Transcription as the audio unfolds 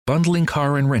Bundling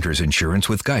car and renter's insurance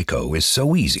with Geico is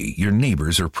so easy, your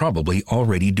neighbors are probably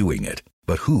already doing it.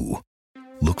 But who?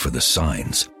 Look for the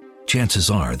signs. Chances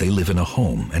are they live in a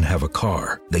home and have a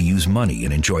car. They use money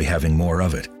and enjoy having more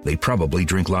of it. They probably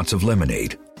drink lots of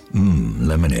lemonade.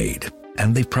 Lemonade.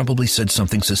 And they probably said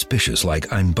something suspicious like,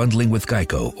 "I'm bundling with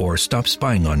Geico," or "Stop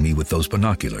spying on me with those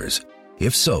binoculars."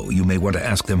 If so, you may want to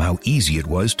ask them how easy it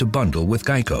was to bundle with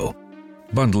Geico.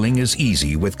 Bundling is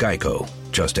easy with Geico.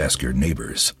 Just ask your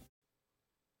neighbors.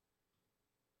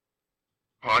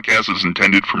 Podcast is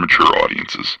intended for mature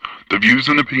audiences. The views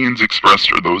and opinions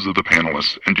expressed are those of the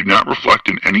panelists and do not reflect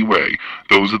in any way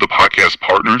those of the podcast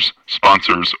partners,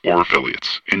 sponsors, or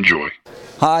affiliates. Enjoy.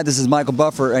 Hi, this is Michael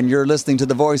Buffer, and you're listening to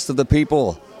the Voice of the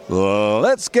People.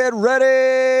 Let's get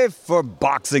ready for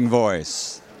Boxing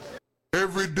Voice.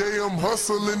 Every day I'm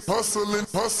hustling.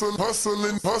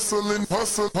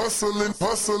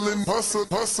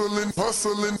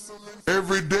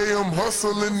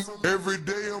 Every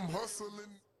day I'm hustling.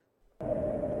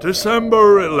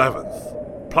 December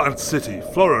 11th, Plant City,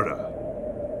 Florida.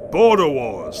 Border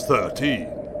Wars 13,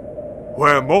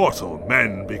 where mortal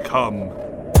men become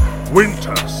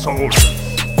winter soldiers.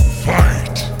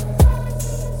 Fight!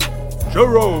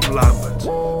 Jerome Lambert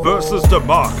versus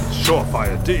DeMarcus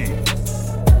Surefire D.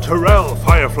 Terrell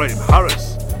Fireflame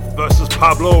Harris versus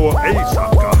Pablo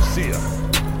ASAP Garcia.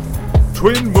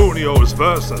 Twin Munios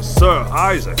versus Sir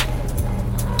Isaac.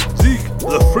 Zeke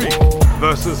the Freak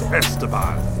versus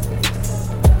Esteban.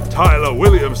 Tyler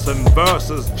Williamson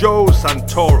versus Joe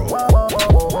Santoro.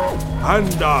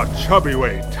 And our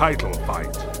chubbyweight title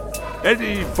fight,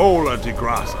 Eddie Bowler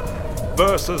DeGrassa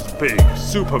versus Big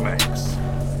Supermex.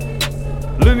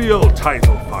 Lineal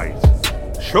title fight,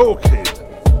 Showkid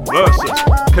versus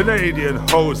Canadian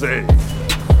Jose.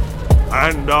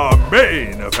 And our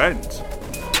main event,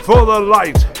 for the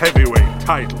light heavyweight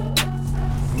title,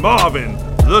 Marvin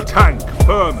the Tank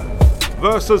Furman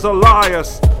versus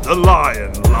Elias the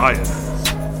Lion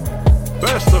Lioness.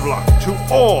 Best of luck to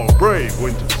all brave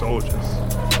winter soldiers.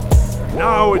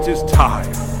 Now it is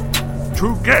time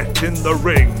to get in the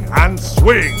ring and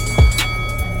swing.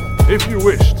 If you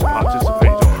wish to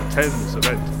participate or attend this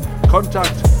event,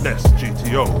 contact Nest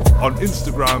GTO on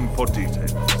Instagram for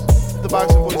details.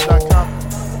 TheBoxingVoice.com.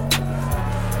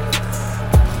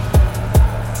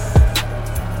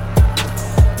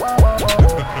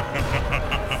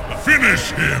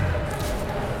 Finish him!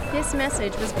 This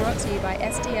message was brought to you by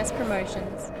SDS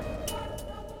Promotions.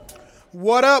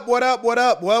 What up?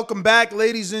 Welcome back,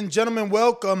 ladies and gentlemen.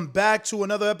 Welcome back to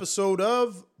another episode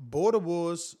of Border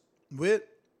Wars with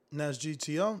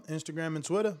NasGTO, Instagram and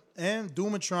Twitter, and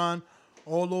Doomatron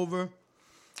all over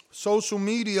social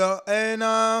media. And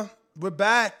we're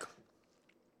back.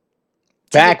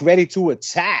 Ready to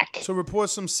attack. To report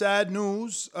some sad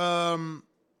news.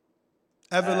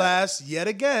 Everlast, yet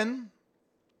again,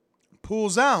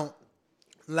 pulls out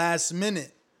last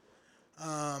minute,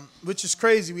 which is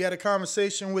crazy. We had a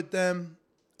conversation with them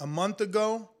a month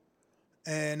ago,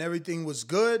 and everything was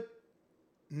good.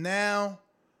 Now,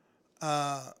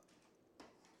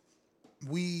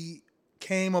 we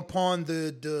came upon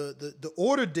the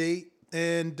order date,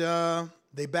 and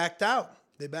they backed out.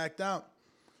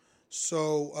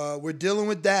 So we're dealing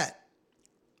with that.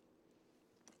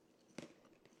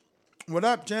 What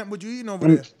up, Champ? What you eating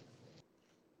over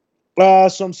there?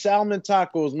 Some salmon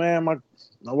tacos, man. My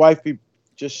wife be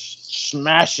just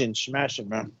smashing,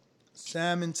 man.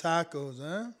 Salmon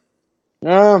tacos,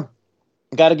 huh?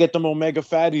 Gotta get them omega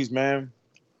fatties, man.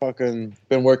 Fucking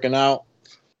been working out.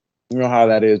 You know how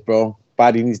that is, bro.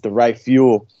 Body needs the right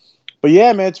fuel. But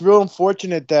yeah, man, it's real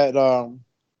unfortunate that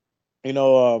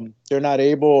they're not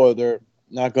able, or they're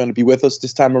not going to be with us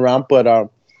this time around.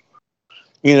 But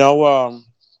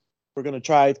we're going to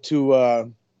try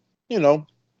to,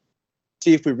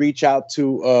 see if we reach out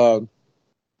to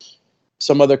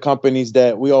some other companies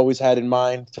that we always had in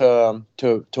mind to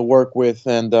work with.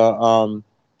 And,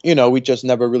 we just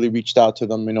never really reached out to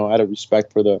them, out of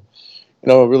respect for the,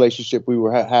 relationship we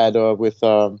had with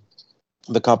the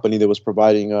company that was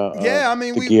providing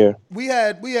the gear. We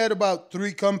had about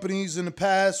 3 companies in the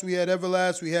past. We had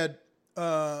Everlast, we had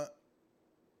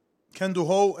Kendall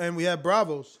Holt, and we had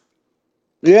Bravos.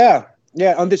 Yeah,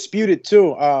 Undisputed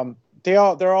too.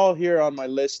 They're all here on my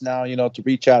list now, to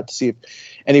reach out to see if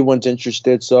anyone's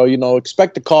interested. So,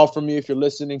 expect a call from me if you're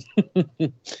listening.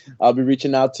 I'll be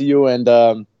reaching out to you and,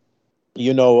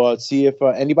 see if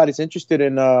anybody's interested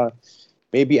in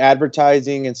maybe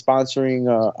advertising and sponsoring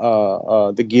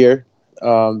the gear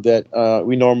that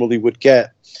we normally would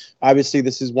get. Obviously,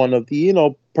 this is one of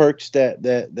the, perks that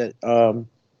the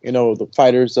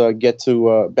fighters get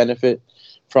to benefit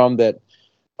from that.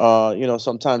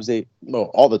 Sometimes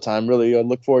all the time, really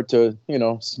look forward to,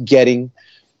 getting.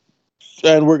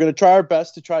 And we're going to try our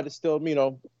best to try to still,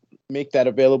 make that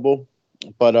available.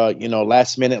 But,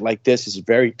 last minute like this is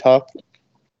very tough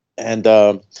and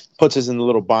puts us in a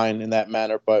little bind in that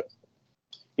manner. But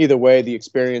either way, the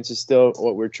experience is still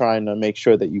what we're trying to make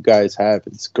sure that you guys have.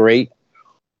 It's great.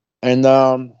 And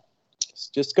it's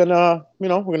just gonna, we're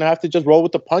gonna have to just roll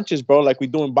with the punches, bro, like we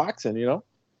do in boxing,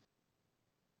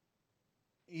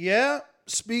 Yeah.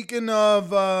 Speaking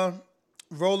of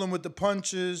rolling with the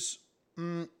punches,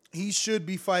 he should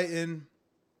be fighting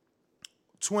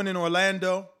Twin in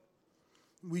Orlando.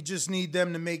 We just need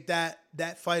them to make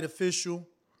that fight official.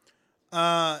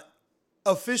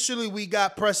 Officially, we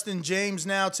got Preston James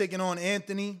now taking on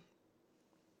Anthony.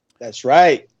 That's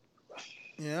right.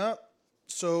 Yeah.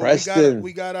 So Preston.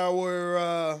 we got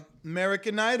our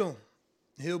American Idol.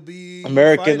 He'll be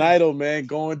American fighting. Idol, man.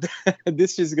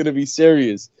 This is gonna be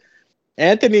serious.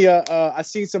 Anthony, I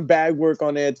seen some bag work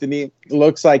on Anthony.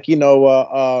 Looks like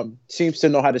seems to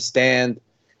know how to stand.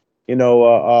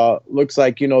 Looks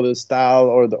like the style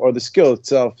or the skill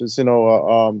itself is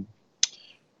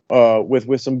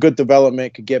with some good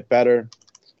development could get better.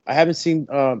 I haven't seen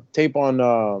tape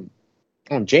on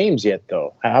James yet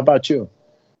though. How about you?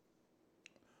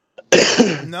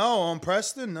 No, on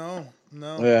Preston, no.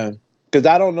 Yeah, because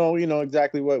I don't know,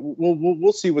 exactly what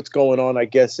we'll see what's going on. I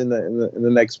guess in the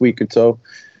next week or so.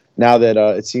 Now that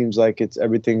it seems like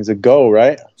everything's a go,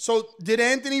 right? So did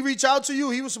Anthony reach out to you?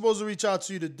 He was supposed to reach out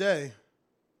to you today.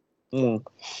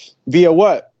 Via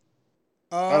what?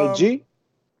 LG?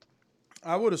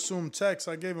 I would assume text.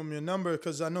 I gave him your number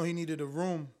because I know he needed a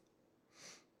room.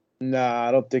 Nah,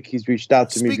 I don't think he's reached out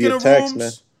to me Speaking via of text, rooms,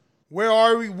 man. where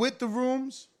are we with the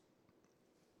rooms?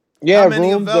 Yeah, How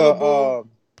many rooms. available?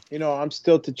 I'm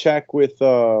still to check with.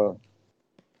 Okay,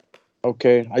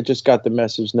 I just got the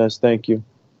message, Ness. Thank you.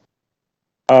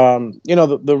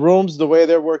 The rooms, the way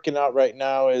they're working out right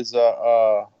now is,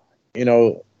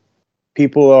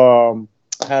 people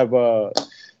have. I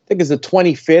think it's the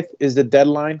 25th is the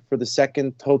deadline for the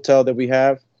second hotel that we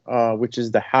have, which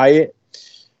is the Hyatt.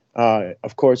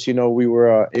 Of course, we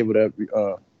were able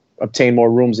to obtain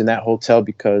more rooms in that hotel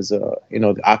because,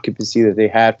 the occupancy that they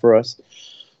had for us.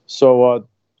 So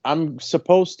I'm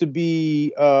supposed to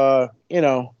be,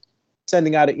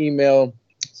 sending out an email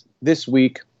this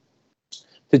week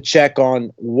to check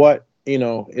on what,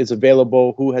 is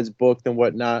available, who has booked and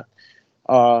whatnot.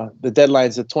 The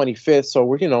deadline's the 25th. So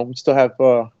we still have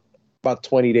about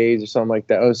 20 days or something like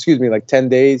that. Oh, excuse me, like 10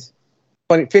 days,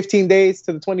 15 days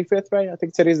to the 25th, right? I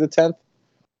think today's the 10th.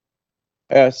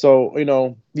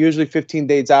 So, usually 15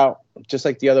 days out, just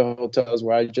like the other hotels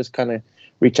where I just kind of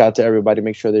reach out to everybody,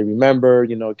 make sure they remember,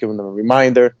 giving them a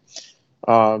reminder.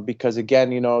 Because again,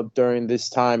 during this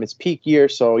time, it's peak year.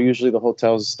 So usually the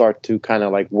hotels start to kind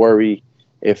of like worry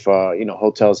if,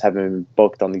 hotels haven't been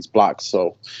booked on these blocks.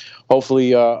 So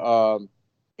hopefully,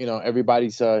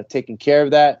 everybody's taking care of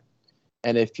that.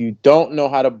 And if you don't know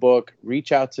how to book,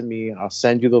 reach out to me. I'll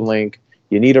send you the link.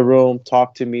 You need a room,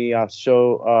 talk to me.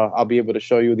 I'll be able to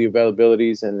show you the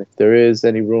availabilities. And if there is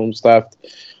any rooms left,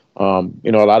 a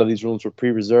lot of these rooms were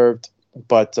pre-reserved,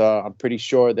 but I'm pretty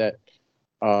sure that,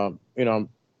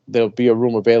 there'll be a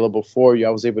room available for you. I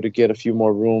was able to get a few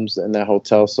more rooms in that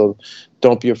hotel. So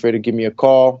don't be afraid to give me a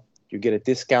call. You get a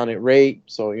discounted rate.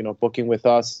 So, booking with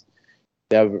us,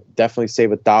 they'll definitely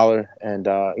save $1. And,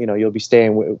 you'll be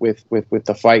staying with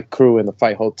the fight crew in the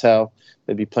fight hotel.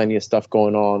 There'll be plenty of stuff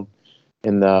going on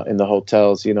in the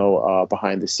hotels,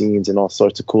 behind the scenes and all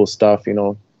sorts of cool stuff,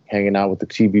 hanging out with the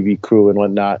TBV crew and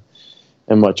whatnot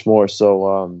and much more.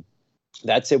 So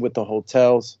that's it with the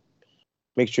hotels.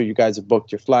 Make sure you guys have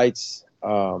booked your flights.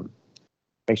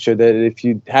 Make sure that if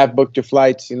you have booked your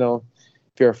flights, if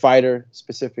you're a fighter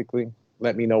specifically,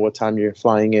 let me know what time you're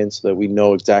flying in so that we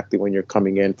know exactly when you're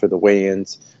coming in for the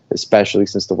weigh-ins, especially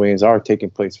since the weigh-ins are taking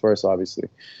place first, obviously.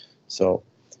 So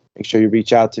make sure you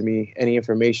reach out to me. Any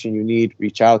information you need,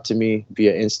 reach out to me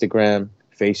via Instagram,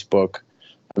 Facebook.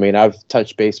 I mean, I've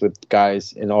touched base with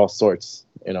guys in all sorts,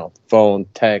 phone,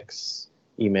 text,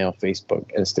 email,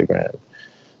 Facebook, Instagram.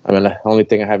 I mean, the only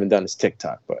thing I haven't done is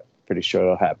TikTok, but pretty sure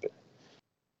it'll happen.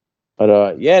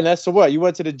 But, and that's so what? You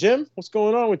went to the gym? What's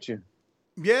going on with you?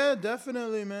 Yeah,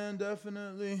 definitely, man.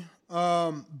 Definitely.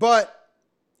 But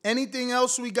anything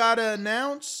else we got to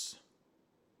announce?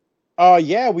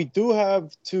 Yeah, we do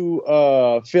have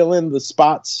to fill in the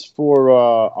spots for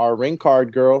our ring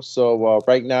card girl. So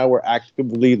right now we're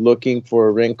actively looking for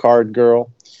a ring card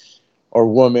girl or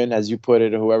woman, as you put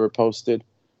it, or whoever posted.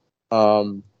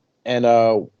 And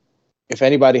if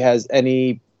anybody has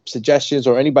any suggestions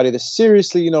or anybody that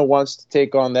seriously, wants to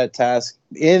take on that task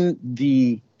in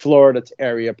the Florida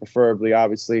area, preferably,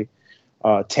 obviously,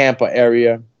 Tampa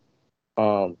area,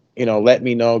 let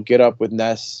me know. Get up with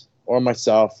Ness or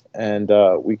myself, and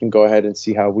we can go ahead and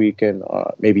see how we can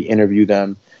maybe interview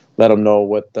them, let them know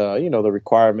what the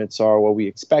requirements are, what we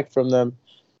expect from them,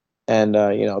 and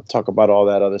talk about all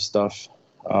that other stuff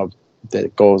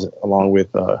that goes along with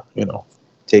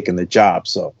taking the job.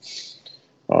 So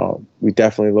we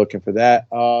definitely looking for that.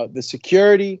 The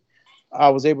security, I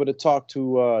was able to talk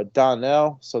to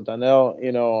Donnell. So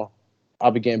Donnell,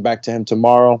 I'll be getting back to him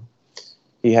tomorrow.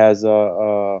 He has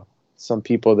some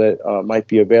people that might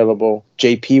be available.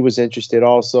 JP was interested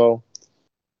also.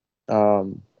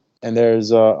 And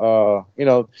there's,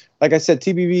 like I said,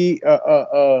 TBV,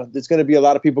 there's going to be a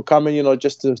lot of people coming,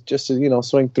 just to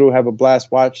swing through, have a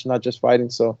blast, watch, not just fighting.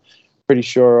 So pretty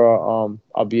sure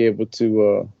I'll be able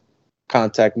to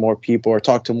contact more people or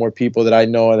talk to more people that I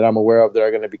know and that I'm aware of that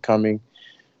are going to be coming,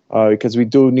 because we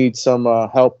do need some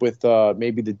help with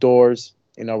maybe the doors.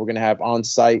 We're going to have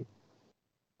on-site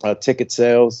ticket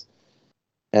sales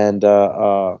and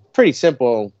pretty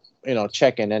simple,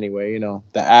 check-in anyway.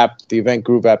 The app, the Event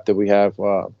Groove app that we have,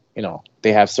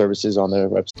 they have services on their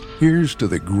website. Here's to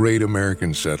the great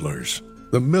American settlers,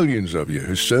 the millions of you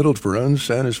who settled for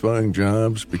unsatisfying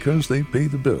jobs because they pay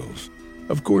the bills.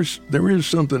 Of course, there is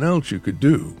something else you could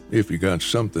do if you got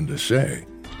something to say.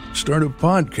 Start a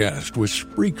podcast with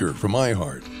Spreaker from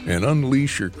iHeart and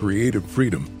unleash your creative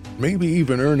freedom. Maybe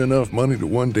even earn enough money to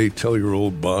one day tell your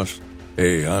old boss,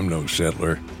 "Hey, I'm no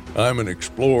settler. I'm an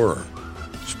explorer."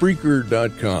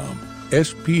 Spreaker.com.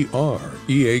 Spreaker.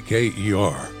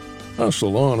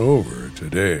 Hustle on over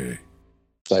today.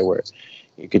 Where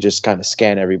you could just kind of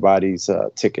scan everybody's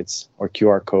tickets or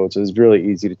QR codes. It's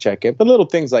really easy to check in. But little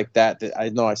things like that I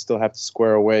know I still have to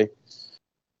square away.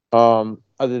 Other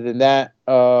than that,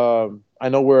 I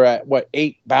know we're at,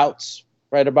 8 bouts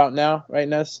right about now, right,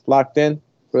 Ness? Locked in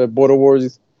for Border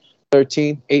Wars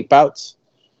 13, 8 bouts.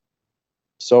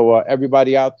 So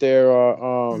everybody out there.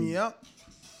 Yep.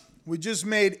 We just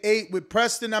made 8 with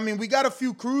Preston. I mean, we got a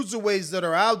few cruiserweights that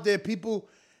are out there. People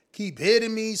keep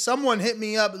hitting me. Someone hit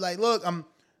me up like, "Look,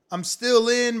 I'm still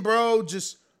in, bro.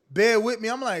 Just bear with me."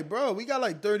 I'm like, "Bro, we got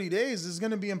like 30 days. It's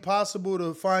gonna be impossible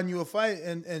to find you a fight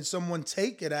and someone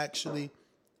take it. Actually,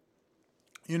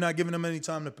 you're not giving them any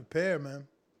time to prepare, man."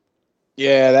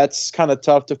 Yeah, that's kind of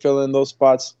tough to fill in those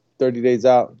spots 30 days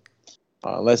out,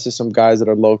 unless it's some guys that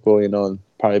are local, and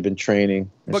probably been training.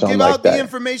 Or but give out the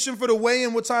information for the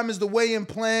weigh-in. What time is the weigh-in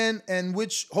plan, and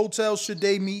which hotel should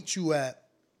they meet you at?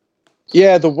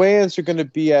 Yeah, the weigh-ins are going to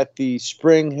be at the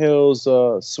Spring Hills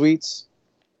Suites,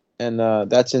 and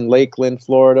that's in Lakeland,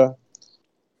 Florida.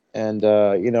 And,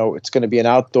 it's going to be an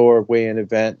outdoor weigh-in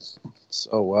event.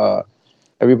 So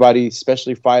everybody,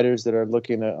 especially fighters that are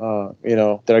looking at,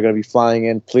 that are going to be flying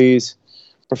in, please,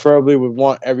 preferably we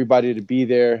want everybody to be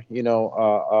there,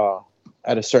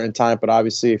 at a certain time. But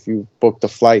obviously, if you book the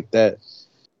flight that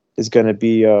is going to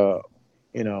be,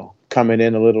 coming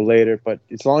in a little later. But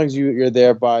as long as you're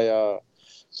there by, I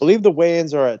believe the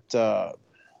weigh-ins are at,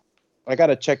 I got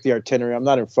to check the itinerary. I'm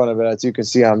not in front of it. As you can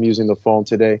see, I'm using the phone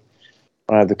today.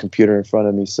 I have the computer in front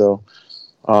of me. So,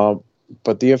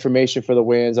 but the information for the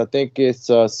weigh-ins, I think it's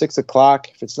 6 o'clock.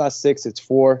 If it's not 6, it's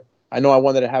 4. I know I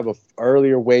wanted to have a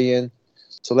earlier weigh-in.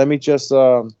 So let me just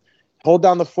hold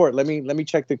down the fort. Let me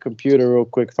check the computer real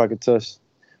quick if I could just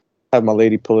have my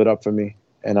lady pull it up for me,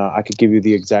 and I could give you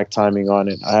the exact timing on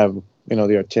it. I have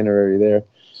the itinerary there,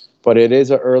 but it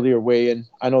is an earlier weigh-in.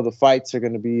 I know the fights are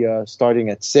going to be starting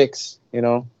at 6,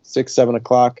 7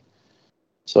 o'clock.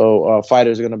 So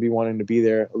fighters are going to be wanting to be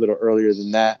there a little earlier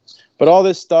than that. But all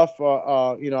this stuff,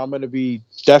 I'm going to be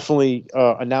definitely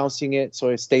announcing it so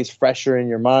it stays fresher in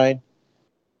your mind.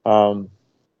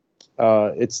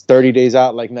 It's 30 days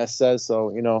out, like Ness says.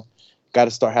 So, got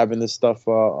to start having this stuff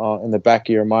in the back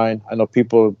of your mind. I know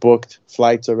people have booked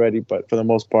flights already, but for the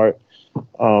most part,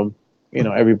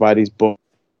 everybody's booked.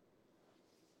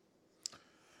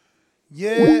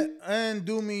 Yeah, and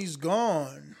Doomy is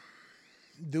gone.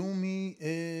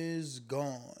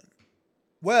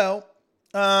 Well,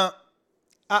 I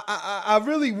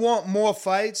really want more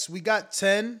fights. We got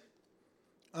 10.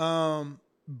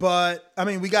 But I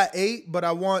mean, we got 8, but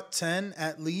I want 10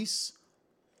 at least.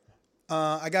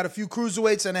 I got a few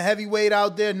cruiserweights and a heavyweight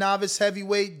out there, novice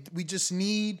heavyweight. We just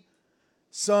need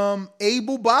some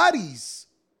able bodies.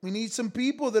 We need some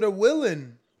people that are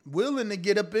willing to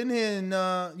get up in here and,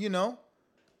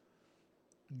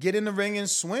 get in the ring and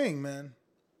swing, man.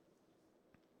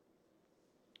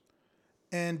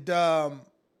 And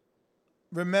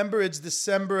remember, it's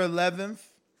December 11th.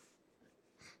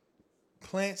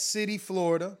 Plant City,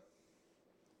 Florida.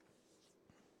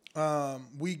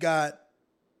 We got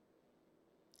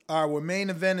our main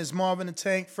event is Marvin the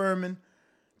Tank Furman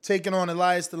taking on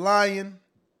Elias the Lion.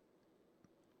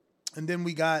 And then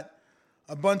we got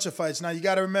a bunch of fights. Now, you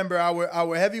got to remember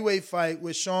our heavyweight fight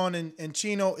with Sean and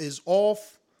Chino is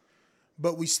off,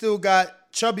 but we still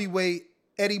got chubby weight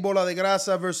Eddie Bola de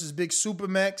Grasa versus Big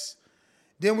Supermex.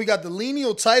 Then we got the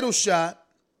lineal title shot.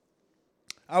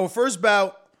 Our first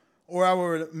bout, or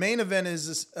our main event,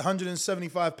 is a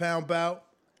 175-pound bout.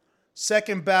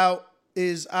 Second bout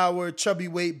is our chubby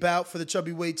weight bout for the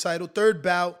chubby weight title. Third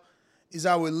bout is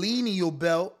our lineal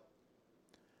belt.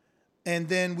 And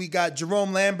then we got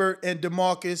Jerome Lambert and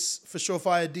DeMarcus for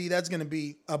Surefire D. That's going to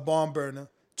be a bomb burner.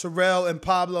 Terrell and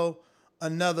Pablo,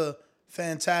 another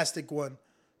fantastic one.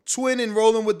 Twin and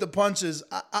Rolling with the Punches.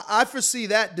 I foresee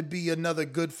that to be another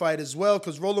good fight as well,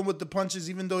 because Rolling with the Punches,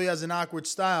 even though he has an awkward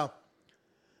style,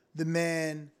 the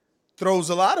man throws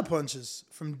a lot of punches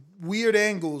from weird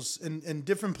angles and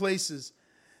different places.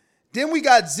 Then we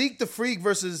got Zeke the Freak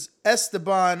versus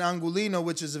Esteban Angulino,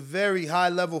 which is a very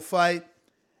high-level fight.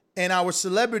 And our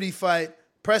celebrity fight,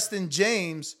 Preston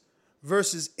James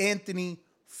versus Anthony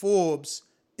Forbes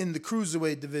in the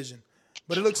cruiserweight division.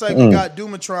 But it looks like we got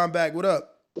Dumatron back. What up?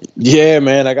 Yeah,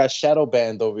 man, I got shadow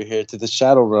banned over here to the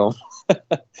shadow realm.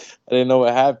 I didn't know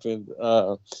what happened.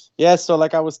 Yeah, so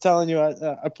like I was telling you,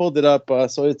 I pulled it up.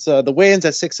 So it's the weigh-ins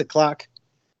at 6 o'clock.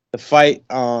 The fight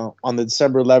on the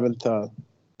December 11th.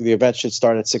 The event should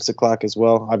start at 6 o'clock as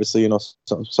well. Obviously,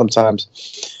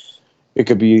 sometimes it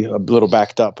could be a little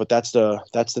backed up, but that's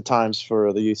the times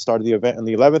for the start of the event. On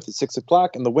the 11th at 6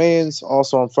 o'clock, and the weigh-ins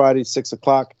also on Friday 6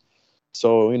 o'clock.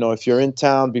 So if you're in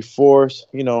town before,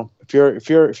 if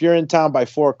you're in town by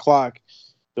 4 o'clock,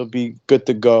 you'll be good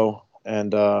to go,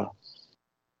 and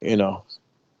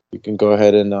you can go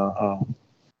ahead and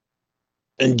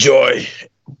enjoy.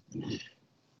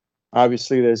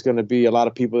 Obviously, there's going to be a lot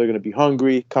of people that are going to be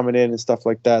hungry coming in and stuff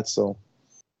like that. So,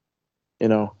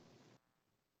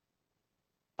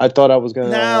 I thought I was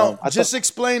going to... Now,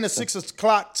 explain the 6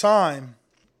 o'clock time.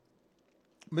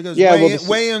 Because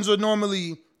weigh-ins are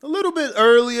normally a little bit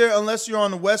earlier unless you're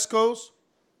on the West Coast.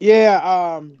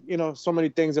 Yeah, so many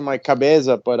things in my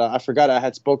cabeza, but I forgot I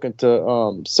had spoken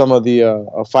to some of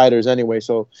the fighters anyway.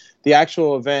 So the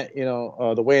actual event,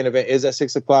 the weigh-in event is at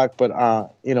 6 o'clock, but,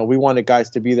 we wanted guys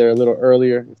to be there a little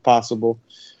earlier if possible.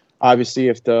 Obviously,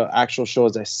 if the actual show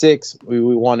is at 6, we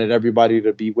wanted everybody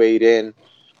to be weighed in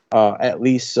at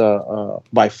least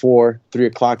by 4, 3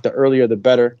 o'clock. The earlier, the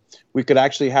better. We could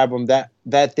actually have them that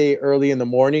day early in the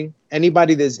morning.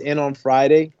 Anybody that's in on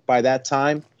Friday by that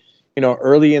time,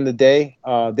 early in the day,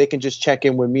 they can just check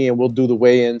in with me and we'll do the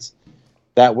weigh-ins.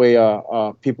 That way,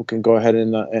 people can go ahead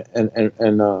and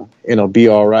be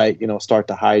all right. Start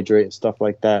to hydrate and stuff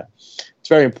like that. It's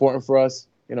very important for us.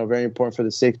 Very important for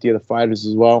the safety of the fighters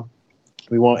as well.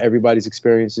 We want everybody's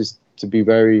experiences to be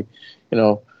very,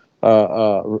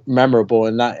 memorable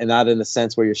and not in a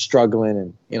sense where you're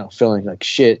struggling and feeling like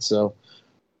shit. So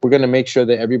we're gonna make sure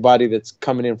that everybody that's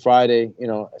coming in Friday,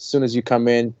 as soon as you come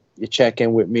in, you check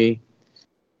in with me,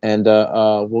 and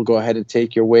we'll go ahead and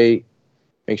take your weight.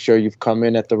 Make sure you've come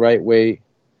in at the right weight.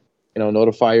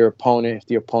 Notify your opponent. If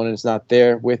the opponent is not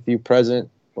there with you present,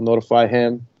 we'll notify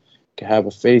him. You can have a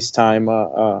FaceTime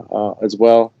as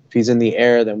well. If he's in the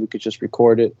air, then we could just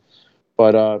record it.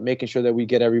 But making sure that we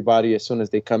get everybody as soon as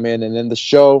they come in. And then the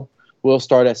show will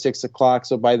start at 6 o'clock.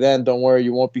 So by then, don't worry,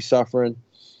 you won't be suffering.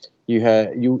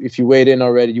 If you weighed in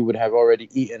already, you would have already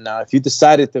eaten. Now, if you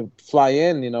decided to fly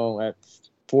in, at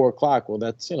 4 o'clock, well,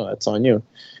 that's on you.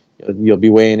 You'll be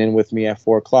weighing in with me at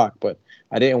 4 o'clock. But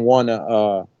I didn't want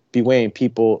to be weighing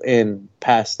people in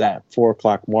past that 4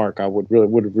 o'clock mark. I would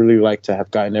really like to have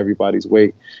gotten everybody's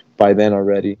weight by then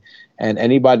already. And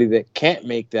anybody that can't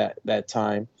make that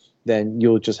time, then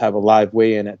you'll just have a live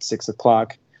weigh-in at 6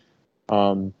 o'clock.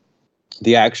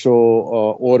 The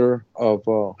actual order of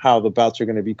how the bouts are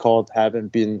going to be called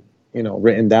haven't been,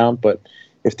 written down. But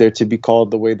if they're to be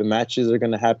called the way the matches are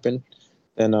going to happen,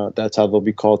 then that's how they'll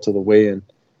be called to the weigh-in.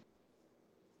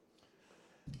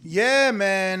 Yeah,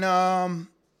 man.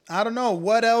 I don't know.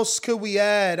 What else could we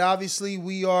add? Obviously,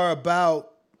 we are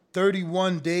about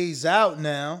 31 days out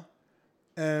now.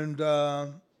 And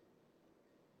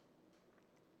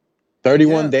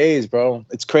 31 days, bro.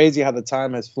 It's crazy how the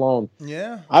time has flown.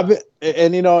 Yeah.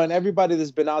 And everybody that's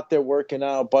been out there working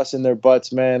out, busting their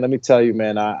butts, man, let me tell you,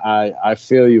 man, I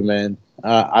feel you, man.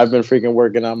 I've been freaking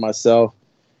working out myself,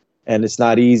 and it's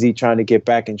not easy trying to get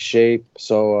back in shape.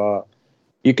 So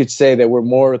you could say that we're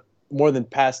more than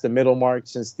past the middle mark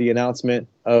since the announcement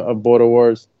of Border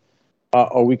Wars.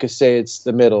 or we could say it's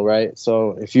the middle, right?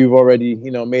 So if you've already,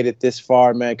 made it this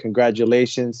far, man,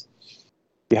 congratulations.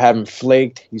 You haven't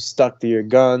flaked. You stuck to your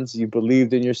guns. You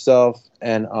believed in yourself.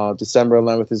 And December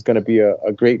 11th is going to be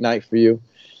a great night for you.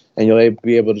 And you'll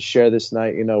be able to share this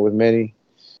night, with many.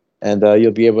 And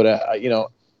you'll be able to,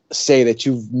 say that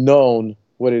you've known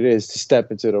what it is to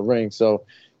step into the ring. So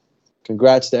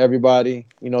congrats to everybody,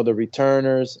 the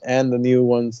returners and the new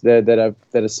ones that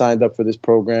have signed up for this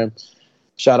program.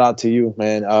 Shout out to you,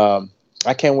 man.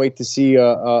 I can't wait to see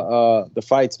the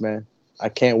fights, man. I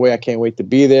can't wait. I can't wait to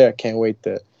be there. I can't wait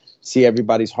to see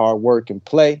everybody's hard work and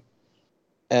play.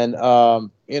 And,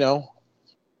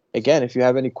 again, if you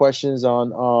have any questions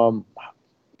on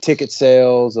ticket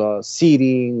sales,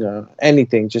 seating,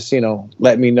 anything, just,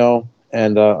 let me know.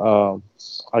 And I'll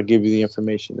give you the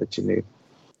information that you need.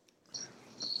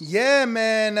 Yeah,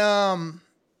 man.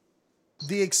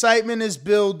 The excitement is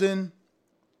building.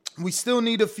 We still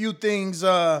need a few things.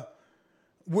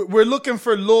 We're looking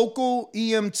for local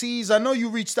EMTs. I know you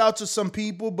reached out to some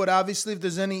people, but obviously if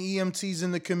there's any EMTs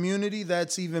in the community,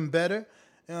 that's even better.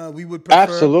 We would prefer...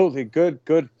 Absolutely. Good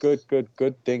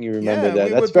thing you remember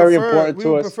that. That's very important to us.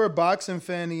 We would prefer boxing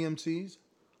fan EMTs.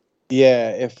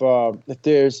 Yeah, if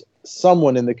there's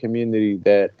someone in the community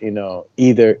that,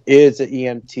 either is an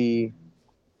EMT,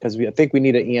 because I think we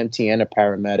need an EMT and a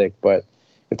paramedic, but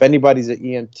if anybody's an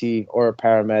EMT or a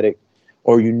paramedic,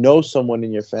 or someone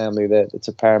in your family that it's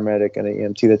a paramedic and an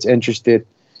EMT that's interested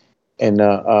in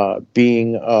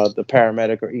being the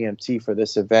paramedic or EMT for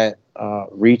this event,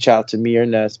 reach out to me or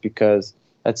Ness, because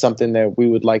that's something that we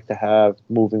would like to have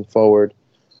moving forward.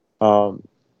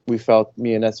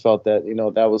 Me and Ness felt that,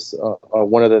 that was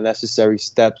one of the necessary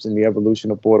steps in the evolution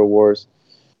of Border Wars.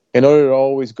 In order to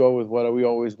always go with what we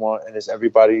always want, and is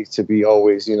everybody to be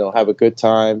always, have a good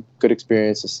time, good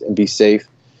experiences, and be safe.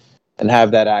 And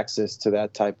have that access to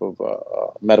that type of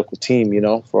medical team,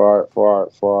 for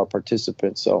our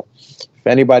participants. So, if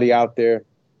anybody out there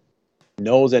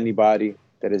knows anybody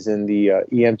that is in the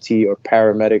EMT or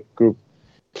paramedic group,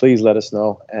 please let us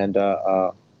know. And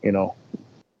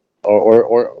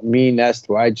or me, Nest,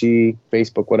 through IG,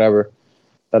 Facebook, whatever,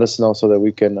 let us know so that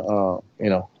we can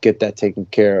get that taken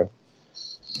care of.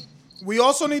 We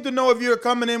also need to know if you're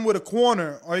coming in with a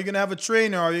corner. Are you going to have a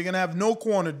trainer? Are you going to have no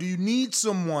corner? Do you need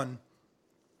someone?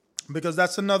 Because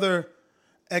that's another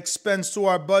expense to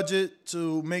our budget,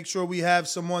 to make sure we have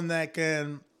someone that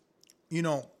can,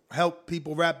 help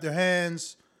people wrap their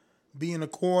hands, be in a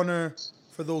corner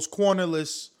for those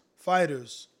cornerless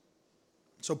fighters.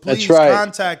 So please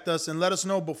contact us and let us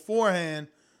know beforehand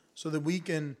so that we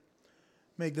can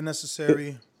make the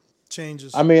necessary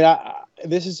changes. I mean,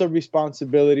 this is a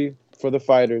responsibility for the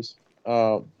fighters.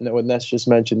 What Ness just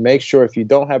mentioned, make sure if you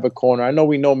don't have a corner, I know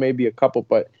we know maybe a couple,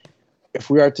 but if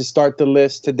we are to start the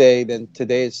list today, then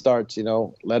today it starts,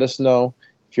 let us know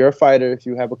if you're a fighter, if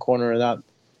you have a corner or not.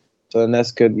 So then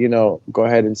Ness could, go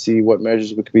ahead and see what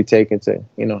measures we could be taking to,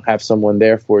 have someone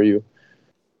there for you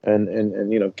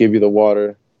and give you the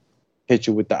water, hit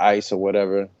you with the ice or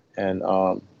whatever. And,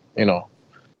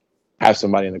 have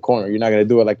somebody in the corner. You're not going to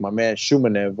do it like my man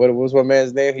Shumanev. What was my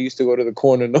man's name? He used to go to the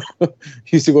corner. No,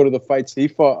 he used to go to the fights. He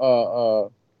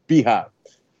fought B-Hop.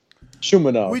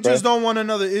 Shumanov. We just don't want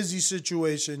another Izzy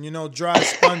situation, dry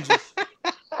sponges.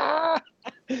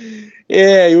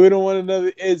 Yeah, we don't want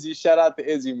another Izzy. Shout out to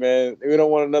Izzy, man. We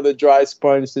don't want another dry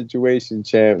sponge situation,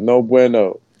 champ. No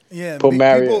bueno. Yeah,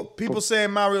 people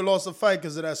saying Mario lost a fight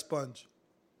because of that sponge.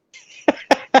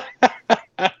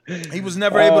 He was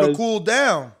never able to cool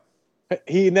down.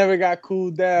 He never got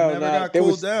cooled down.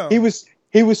 Down. He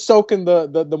was soaking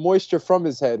the moisture from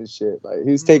his head and shit. Like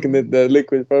he was taking the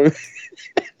liquid from it.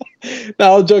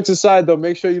 Now, all jokes aside, though,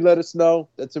 make sure you let us know.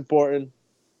 That's important.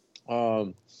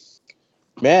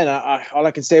 Man, all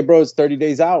I can say, bro, is 30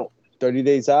 days out. 30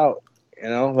 days out.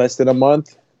 Less than a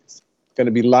month. It's going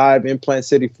to be live in Plant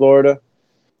City, Florida.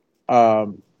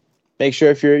 Make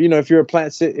sure if you're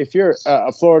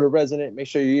a Florida resident, make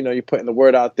sure you're putting the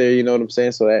word out there. You know what I'm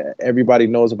saying, so that everybody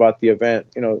knows about the event.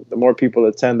 The more people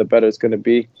attend, the better it's going to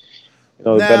be.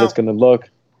 The better it's going to look.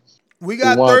 We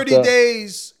got 30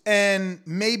 days, and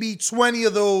maybe 20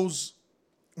 of those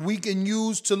we can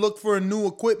use to look for a new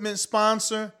equipment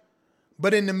sponsor.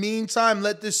 But in the meantime,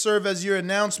 let this serve as your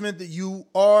announcement that you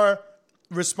are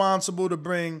responsible to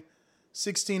bring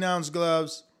 16-ounce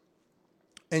gloves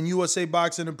and USA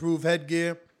Boxing approved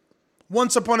headgear.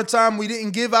 Once upon a time, we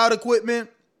didn't give out equipment.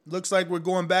 Looks like we're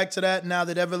going back to that now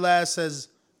that Everlast has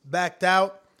backed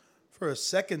out for a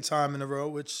second time in a row,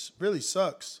 which really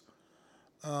sucks.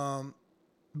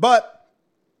 But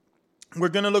we're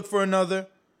going to look for another.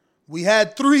 We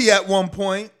had 3 at one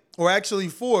point. or actually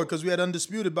 4, because we had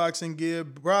Undisputed Boxing Gear,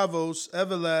 Bravos,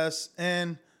 Everlast,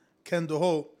 and Kendall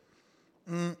Holt.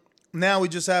 Now we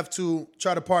just have to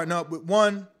try to partner up with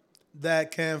one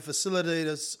that can facilitate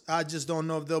us. I just don't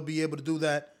know if they'll be able to do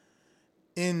that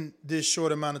in this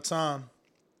short amount of time.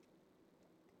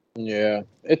 Yeah,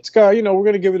 it's got, we're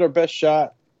going to give it our best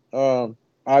shot,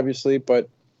 obviously, but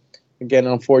again,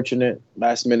 unfortunate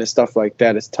last minute stuff like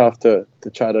that is tough to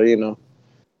try to,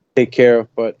 take care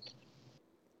of. But,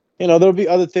 there'll be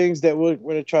other things that we're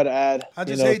going to try to add. I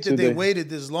just hate that they waited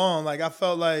this long. Like, I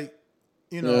felt like,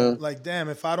 like, damn,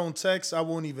 if I don't text, I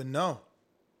won't even know.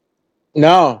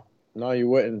 No, you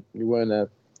wouldn't. You wouldn't have.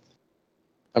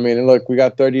 I mean, look, we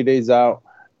got 30 days out,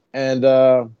 and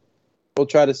we'll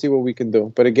try to see what we can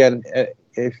do. But again,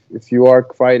 if you are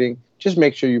fighting, just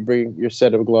make sure you bring your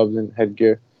set of gloves and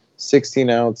headgear,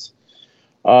 16-ounce.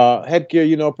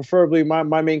 Headgear, preferably,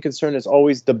 my main concern is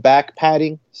always the back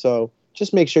padding. So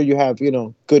just make sure you have,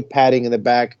 good padding in the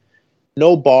back.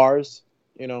 No bars,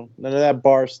 none of that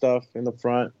bar stuff in the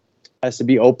front. Has to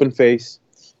be open face.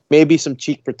 Maybe some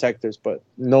cheek protectors, but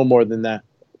no more than that.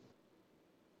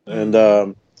 And,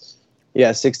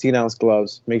 16-ounce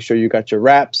gloves. Make sure you got your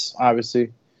wraps,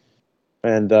 obviously.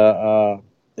 And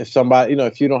if somebody,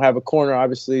 if you don't have a corner,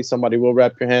 obviously somebody will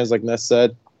wrap your hands, like Ness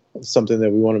said. It's something that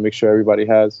we want to make sure everybody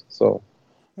has. So,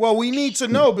 well, we need to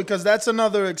know, because that's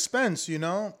another expense,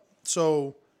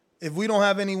 So if we don't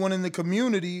have anyone in the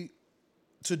community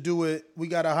to do it, we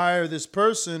got to hire this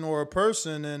person or a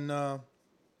person, and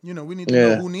we need to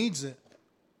know who needs it.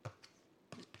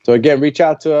 So again, reach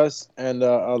out to us and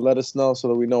let us know so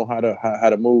that we know how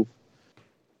to move.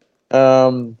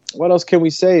 What else can we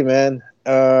say, man?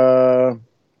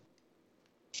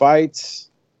 Fights.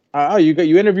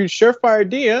 You interviewed Surefire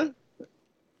D, huh?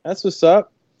 That's what's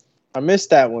up. I missed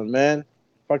that one, man.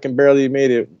 Fucking barely made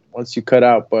it once you cut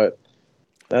out, but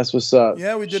that's what's up.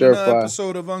 Yeah, we did an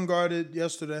episode of Unguarded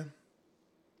yesterday.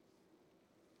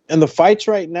 And the fights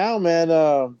right now,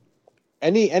 man.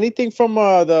 Anything from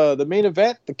the main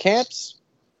event, the camps,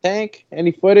 Tank?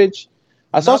 Any footage?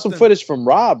 I saw some footage from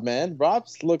Rob, man.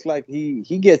 Rob's looked like he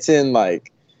gets in,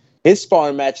 like, his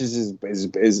sparring matches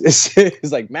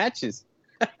is like matches.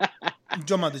 You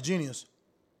talking about the Genius?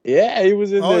 Yeah, he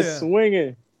was in there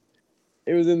swinging.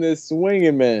 He was in there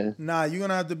swinging, man. Nah, you're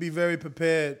gonna have to be very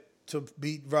prepared to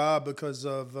beat Rob, because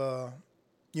of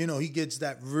he gets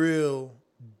that real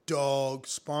dog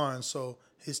sparring. So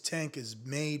his Tank is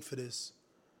made for this.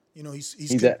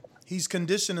 He's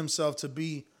conditioned himself to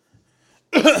be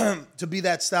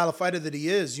that style of fighter that he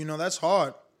is. That's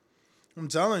hard. I'm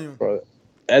telling you, bro.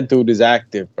 That dude is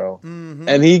active, bro. Mm-hmm.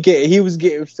 And he was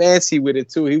getting fancy with it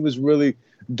too. He was really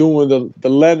doing the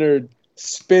Leonard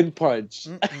spin punch.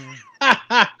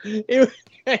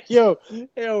 Yo,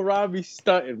 Robbie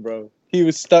stunting, bro. He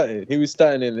was stunting,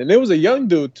 and it was a young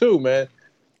dude too, man.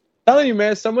 Telling you,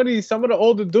 man, some of the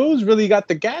older dudes really got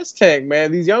the gas tank,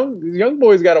 man. These young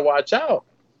boys got to watch out.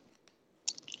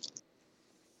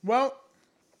 Well,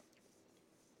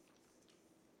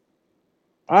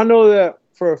 I know that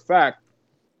for a fact.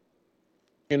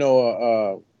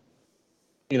 Rob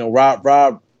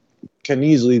can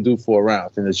easily do 4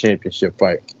 rounds in the championship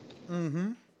fight.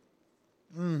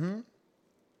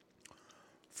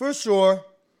 For sure.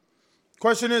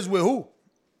 Question is, with who?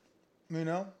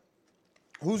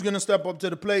 Who's going to step up to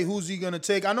the plate? Who's he going to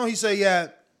take? I know he said he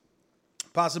had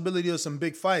possibility of some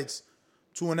big fights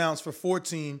to announce for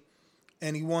 14,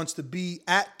 and he wants to be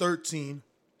at 13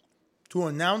 to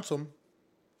announce them.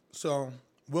 So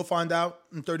we'll find out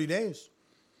in 30 days.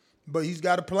 But he's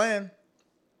got a plan.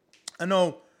 I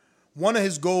know one of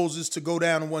his goals is to go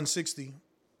down to 160.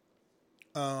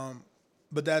 But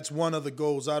that's one of the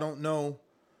goals. I don't know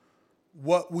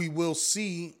what we will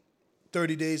see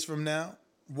 30 days from now,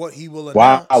 what he will announce.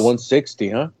 Wow, 160,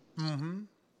 huh? Mm-hmm.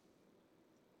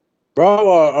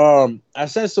 Bro, I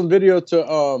sent some video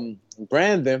to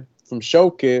Brandon from Show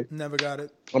Kid. Never got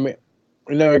it. I mean,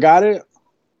 you never got it?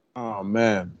 Oh,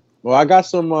 man. Well, I got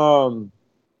some...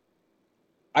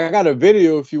 I got a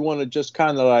video if you want to just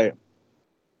kind of like,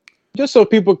 just so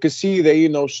people could see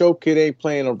that, Show Kid ain't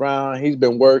playing around. He's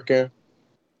been working,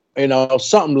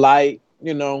 something light,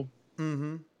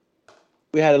 Mm-hmm.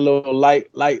 We had a little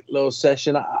light little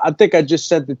session. I think I just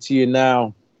sent it to you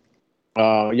now.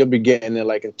 You'll be getting it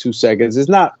like in 2 seconds. It's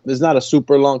not a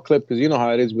super long clip, because you know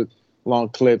how it is with long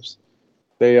clips.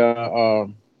 They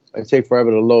take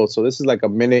forever to load. So this is like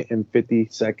 1 minute and 50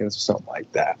 seconds or something like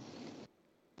that.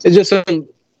 It's just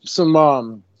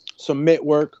some mitt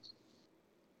work,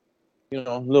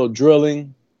 a little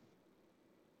drilling.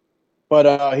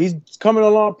 But he's coming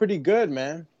along pretty good,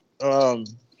 man.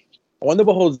 I wonder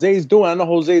what Jose's doing. I know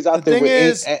Jose's out there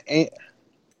with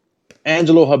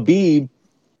Angelo Habib.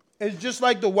 It's just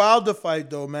like the Wilder fight,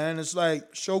 though, man. It's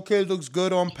like Showcase looks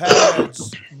good on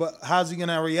pads, but how's he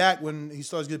gonna react when he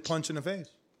starts getting punched in the face?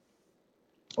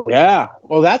 Yeah,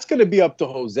 well, that's gonna be up to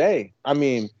Jose. I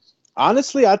mean,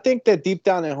 honestly, I think that deep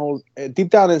down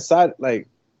inside, like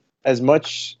as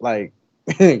much like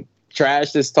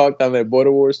trash is talked on that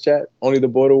Border Wars chat, only the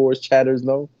Border Wars chatters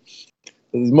know.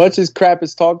 As much as crap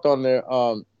is talked on there,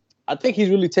 I think he's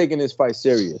really taking this fight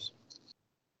serious.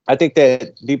 I think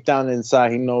that deep down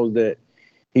inside, he knows that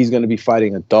he's going to be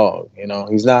fighting a dog. You know,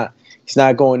 he's not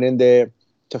going in there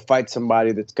to fight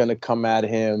somebody that's going to come at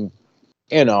him,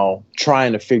 you know,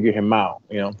 trying to figure him out.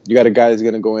 You know, you got a guy that's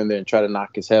going to go in there and try to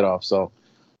knock his head off. So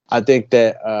I think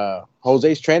that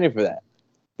Jose's training for that.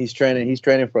 He's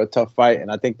training for a tough fight,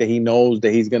 and I think that he knows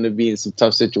that he's going to be in some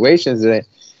tough situations, and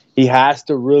he has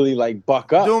to really like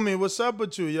buck up. Doomy, what's up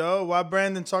with you, yo? Why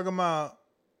Brandon talking about?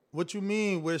 What you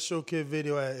mean, where's Showkid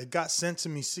video at? It got sent to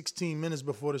me 16 minutes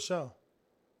before the show.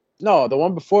 No, the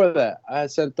one before that. I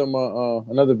had sent them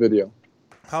another video.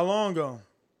 How long ago?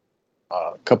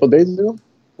 A couple days ago.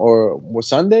 Or was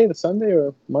Sunday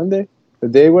or Monday? The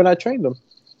day when I trained them.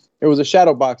 It was a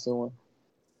shadow boxing one.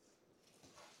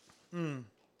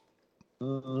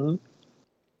 Mm-hmm.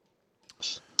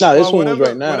 Nah, this one was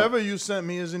right now. Whatever you sent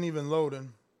me isn't even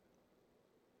loading.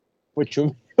 What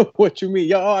you mean?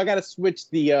 Yo, I gotta switch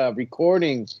the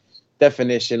recording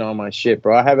definition on my shit,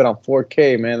 bro. I have it on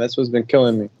 4K, man. That's what's been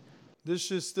killing me. This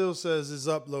shit still says it's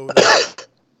uploaded.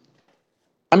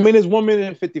 I mean, it's 1 minute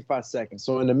and 55 seconds.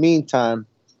 So in the meantime,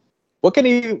 what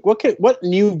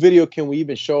new video can we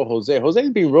even show Jose? Jose's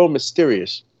being real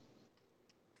mysterious.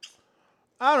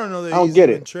 I don't know that he's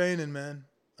been training, man.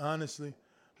 Honestly.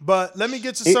 But let me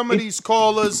get to some of these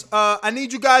callers. I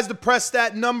need you guys to press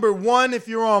that number 1 if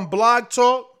you're on Blog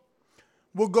Talk.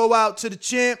 We'll go out to the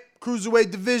champ,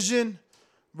 Cruiserweight Division.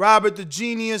 Robert the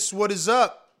Genius, what is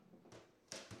up?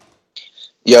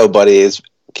 Yo, buddy,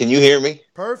 can you hear me?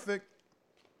 Perfect.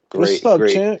 Great, what's up,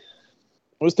 great. champ?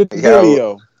 What's the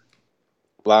video?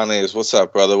 Blanes, what's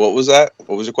up, brother? What was that?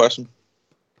 What was your question?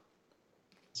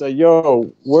 So,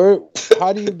 yo,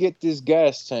 how do you get this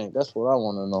gas tank? That's what I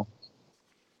want to know.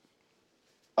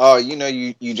 Oh,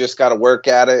 you just got to work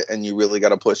at it, and you really got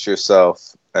to push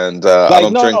yourself. And I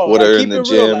don't drink water in the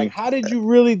gym. Like, how did you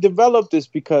really develop this?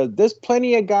 Because there's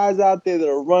plenty of guys out there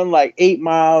that'll run like 8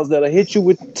 miles, that'll hit you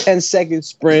with 10-second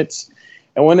sprints,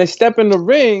 and when they step in the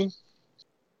ring,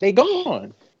 they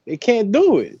gone. They can't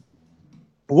do it.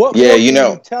 What? Yeah,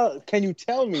 Can you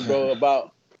tell me, bro,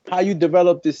 about how you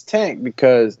develop this tank?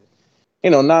 Because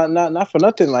not for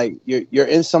nothing. Like you're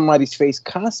in somebody's face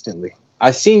constantly. I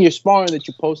seen your sparring that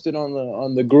you posted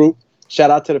on the group.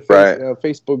 Shout out to the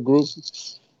Facebook group.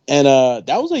 And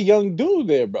that was a young dude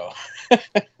there, bro.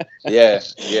 yeah,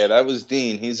 that was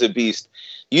Dean. He's a beast.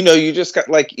 You just got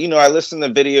I listen to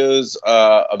videos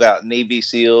about Navy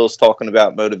SEALs talking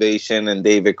about motivation and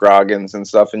David Goggins and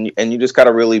stuff, and you just got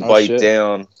to really bite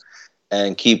down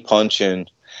and keep punching.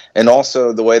 And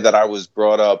also the way that I was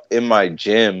brought up in my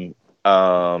gym,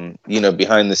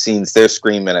 behind the scenes, they're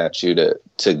screaming at you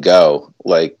to go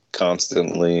like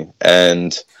constantly,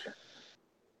 and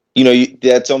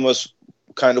that's almost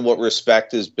kind of what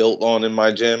respect is built on in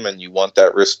my gym, and you want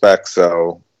that respect.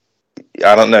 So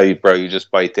I don't know, bro. You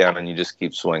just bite down and you just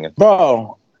keep swinging,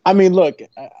 bro. I mean, look,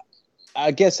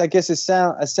 I guess it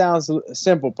sounds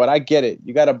simple, but I get it.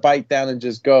 You got to bite down and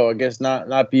just go. I guess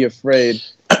not be afraid.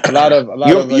 A lot of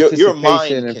your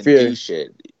mind and can fear. do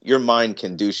shit. Your mind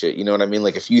can do shit. You know what I mean?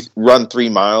 Like if you run 3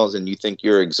 miles and you think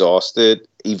you're exhausted,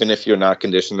 even if you're not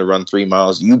conditioned to run 3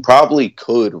 miles, you probably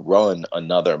could run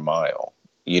another mile.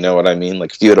 You know what I mean?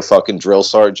 Like if you had a fucking drill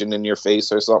sergeant in your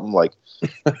face or something, like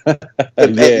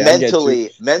mentally,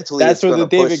 that's it's what the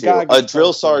David Goggins. A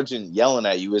drill sergeant yelling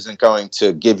at you isn't going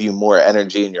to give you more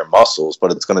energy in your muscles,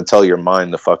 but it's going to tell your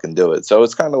mind to fucking do it. So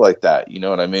it's kind of like that. You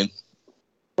know what I mean?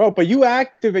 Bro, but you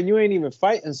active and you ain't even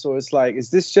fighting, so it's like,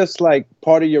 is this just like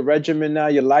part of your regimen now,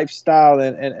 your lifestyle,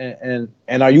 and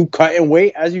are you cutting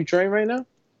weight as you train right now?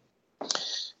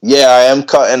 Yeah, I am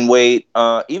cutting weight.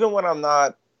 Even when I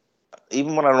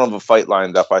don't have a fight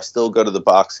lined up, I still go to the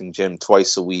boxing gym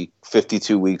twice a week,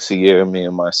 52 weeks a year, me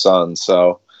and my son.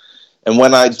 So, and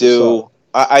when I do,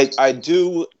 I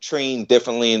do train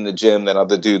differently in the gym than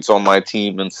other dudes on my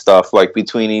team and stuff. Like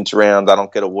between each round, I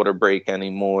don't get a water break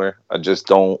anymore. I just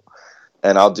don't.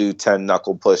 And I'll do 10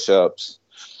 knuckle push-ups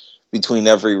between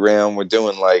every round. We're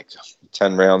doing like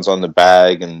 10 rounds on the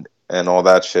bag and all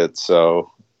that shit. So,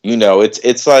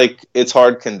 it's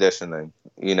hard conditioning.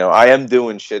 I am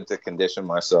doing shit to condition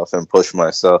myself and push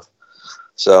myself.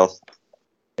 So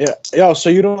Yeah, yo.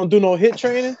 So you don't do no hit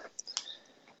training?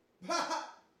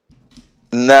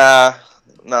 Nah,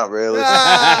 not really.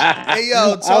 Hey,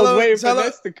 yo, tell him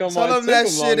that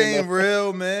shit ain't enough.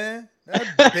 real, man.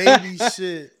 That baby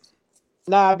shit.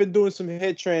 Nah, I've been doing some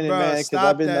hit training, Bruh, man. Because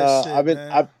stop that shit,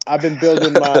 man. I've been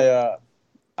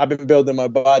building my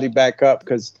body back up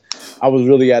because I was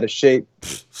really out of shape.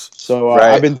 So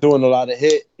Right. I've been doing a lot of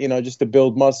hit, just to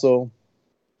build muscle,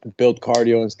 build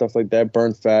cardio and stuff like that,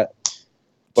 burn fat.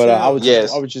 But I was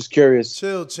just curious.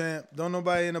 Chill, champ. Don't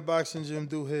nobody in a boxing gym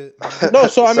do hit. Man. No,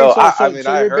 so I mean,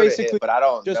 I you're heard basically it, but I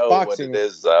don't just know boxing. what it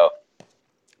is though.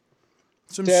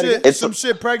 Some Say it shit. Some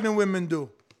shit pregnant women do.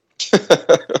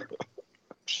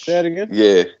 Say it again.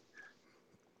 Yeah.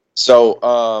 So,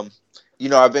 I've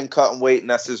been cutting weight, and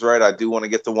Ness is right. I do want to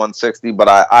get to 160, but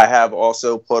I have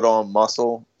also put on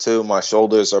muscle too. My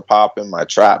shoulders are popping, my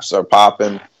traps are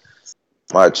popping,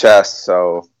 my chest.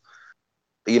 So,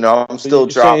 I'm still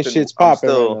dropping. Shit's popping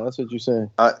right now. That's what you're saying.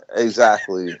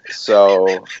 Exactly.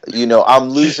 So, I'm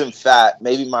losing fat.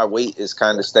 Maybe my weight is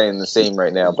kind of staying the same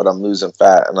right now, but I'm losing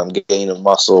fat and I'm gaining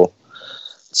muscle.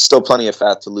 Still plenty of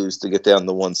fat to lose to get down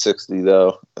to 160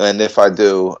 though. And if I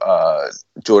do,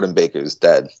 Jordan Baker's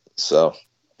dead. So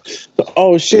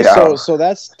oh shit! Yeah. So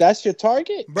that's your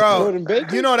target, bro. Jordan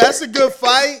Baker? That's a good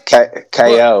fight.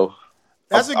 KO.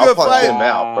 That's a good I'll punch fight. him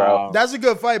out, bro. That's a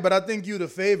good fight, but I think you the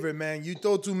favorite, man. You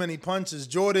throw too many punches.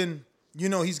 Jordan,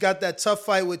 he's got that tough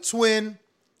fight with Twin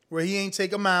where he ain't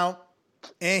take him out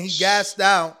and he gassed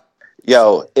out.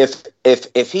 Yo,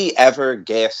 if he ever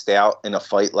gassed out in a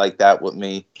fight like that with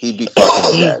me, he'd be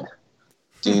fucking dead.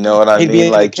 Do you know what I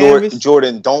mean? Like,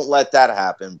 Jordan, don't let that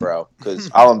happen, bro,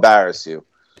 because I'll embarrass you.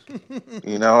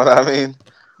 You know what I mean?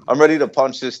 I'm ready to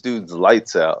punch this dude's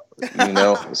lights out,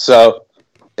 So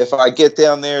if I get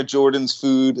down there, Jordan's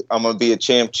food, I'm going to be a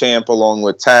champ along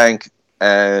with Tank.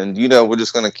 And, we're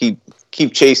just going to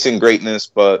keep chasing greatness,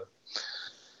 but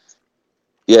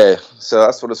yeah, so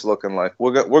that's what it's looking like.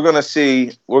 We're gonna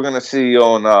see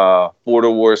on Border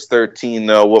Wars 13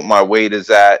 though what my weight is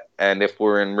at, and if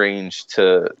we're in range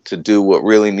to do what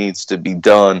really needs to be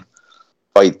done,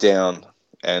 fight down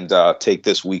and take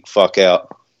this weak fuck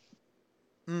out.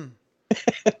 And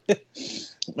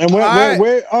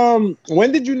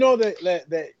when did you know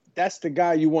that that's the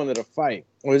guy you wanted to fight,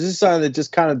 or is this something that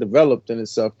just kind of developed in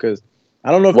itself? Because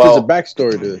I don't know if there's a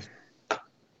backstory to this.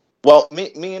 Well,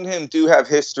 me and him do have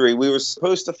history. We were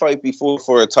supposed to fight before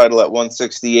for a title at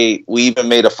 168. We even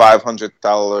made a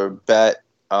 $500 bet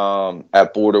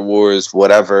at Border Wars,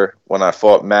 whatever, when I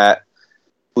fought Matt.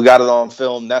 We got it on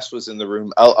film. Ness was in the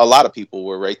room. A lot of people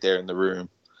were right there in the room.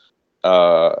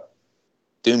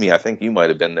 Doomy, I think you might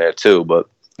have been there too, but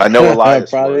I know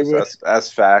Elias was.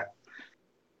 That's fact.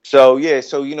 So, yeah,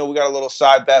 we got a little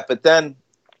side bet, but then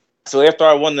so after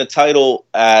I won the title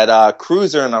at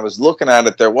Cruiser and I was looking at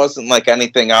it, there wasn't like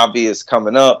anything obvious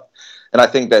coming up. And I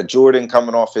think that Jordan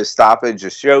coming off his stoppage, a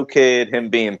show kid, him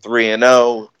being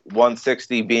 3-0,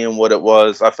 160 being what it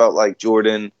was, I felt like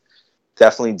Jordan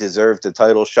definitely deserved a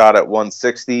title shot at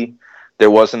 160.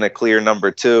 There wasn't a clear number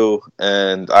 2,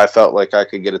 and I felt like I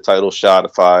could get a title shot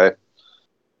if I,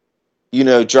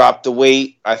 dropped the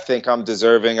weight. I think I'm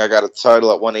deserving. I got a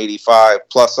title at 185,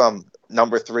 plus I'm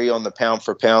number 3 on the pound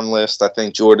for pound list. I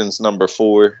think Jordan's number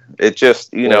 4. It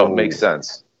just, it makes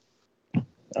sense.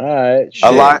 All right.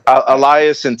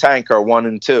 Elias and Tank are 1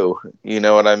 and 2. You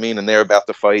know what I mean? And they're about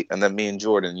to fight. And then me and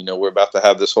Jordan, we're about to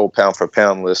have this whole pound for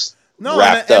pound list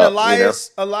wrapped up.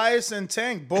 Elias and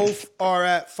Tank both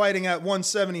are fighting at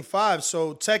 175.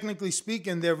 So technically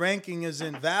speaking, their ranking is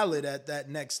invalid at that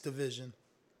next division.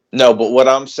 No, but what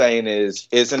I'm saying is,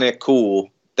 isn't it cool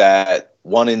that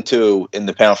 1 and 2 in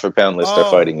the pound for pound list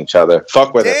are fighting each other?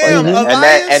 Fuck where they're fighting.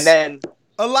 And then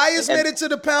Elias made it to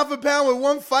the pound for pound with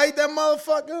 1 fight, that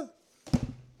motherfucker?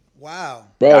 Wow.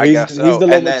 Bro, he's the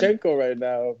Lomachenko right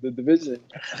now of the division.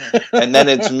 and then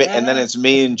it's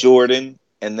me and Jordan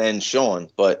and then Sean.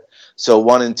 But so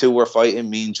 1 and 2 we're fighting,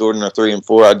 me and Jordan are 3 and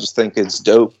 4. I just think it's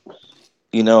dope.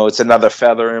 It's another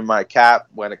feather in my cap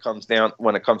when it comes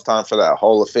time for that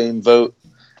Hall of Fame vote.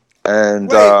 And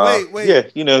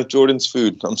wait. Yeah, Jordan's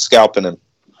food. I'm scalping him.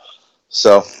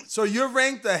 So you're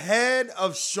ranked ahead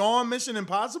of Sean Mission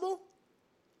Impossible?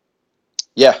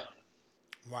 Yeah.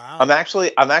 Wow. I'm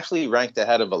actually ranked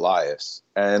ahead of Elias.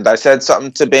 And I said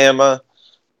something to Bama,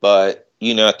 but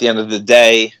at the end of the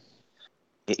day,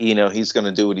 he's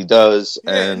gonna do what he does.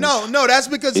 Yeah, and no, that's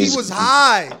because he was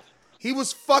high. He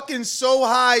was fucking so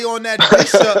high on that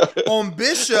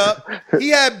Bishop. He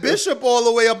had Bishop all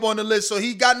the way up on the list, so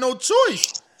he got no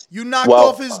choice. You knocked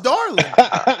off his darling.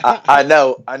 I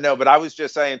know, but I was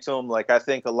just saying to him, like, I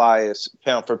think Elias,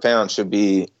 pound for pound, should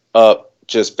be up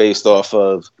just based off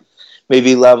of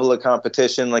maybe level of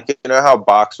competition. Like, you know how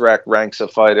BoxRec ranks a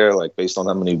fighter, like, based on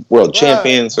how many world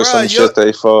champions or some shit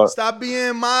they fought? Stop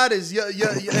being modest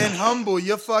and humble.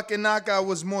 Your fucking knockout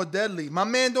was more deadly. My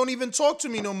man don't even talk to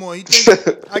me no more.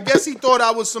 I guess he thought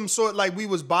I was some sort, like we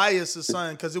was biased or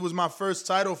something, because it was my first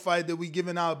title fight that we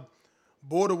giving out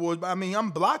Border Wars. I mean,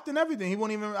 I'm blocked and everything.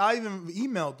 I even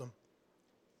emailed him.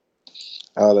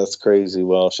 Oh, that's crazy.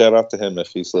 Well, shout out to him if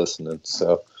he's listening.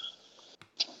 So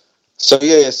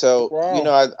yeah. So wow. You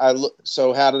know, I look.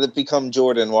 So how did it become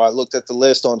Jordan? Well, I looked at the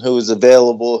list on who was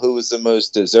available, who was the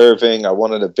most deserving. I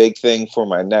wanted a big thing for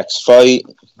my next fight,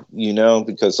 you know,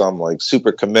 because I'm like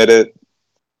super committed.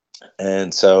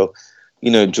 And so, you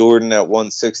know, Jordan at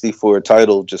 160 for a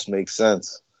title just makes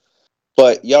sense.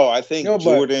 But I think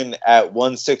Jordan at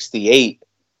 168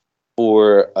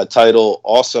 for a title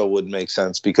also would make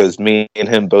sense, because me and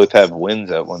him both have wins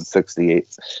at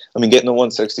 168. I mean, getting to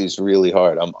 160 is really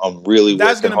hard. I'm really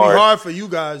that's going to be hard for you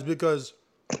guys, because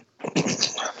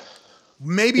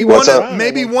maybe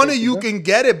one of you can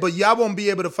get it, but y'all won't be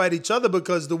able to fight each other,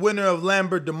 because the winner of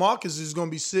Lambert DeMarcus is going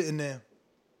to be sitting there.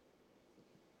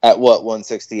 At what,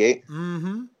 168?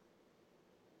 Mm-hmm.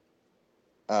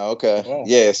 Oh, okay. Oh.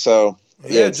 Yeah, so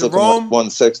it's Jerome,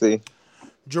 160.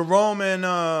 Jerome and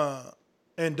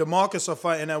DeMarcus are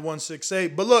fighting at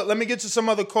 168. But look, let me get you some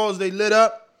other calls. They lit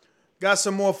up. Got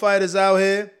some more fighters out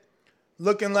here.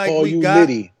 Looking like we got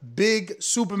big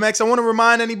Supermax. I want to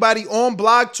remind anybody on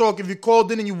Blog Talk, if you called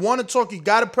in and you want to talk, you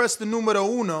got to press the numero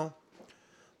uno.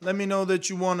 Let me know that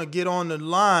you want to get on the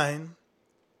line.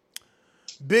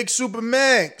 Big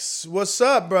Supermax, what's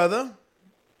up, brother?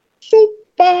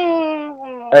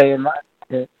 Hey,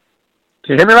 can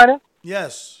you hear me right now?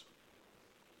 Yes.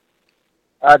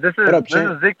 This is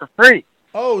Zeke the Freak.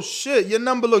 Oh shit, your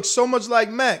number looks so much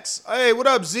like Max. Hey, what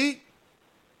up, Zeke?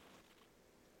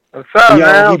 What's up,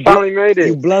 man? I finally made it.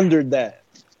 You blundered that.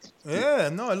 Yeah,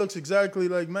 no, it looks exactly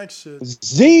like Max shit.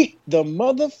 Zeke the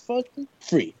motherfucking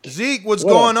Freak. Zeke, what's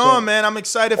going on, man? I'm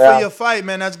excited for your fight,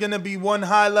 man. That's gonna be one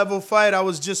high-level fight. I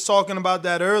was just talking about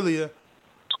that earlier.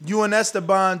 You and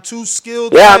Esteban, two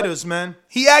skilled fighters, man.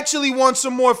 He actually wants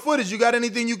some more footage. You got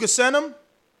anything you could send him?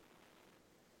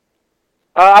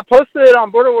 I posted it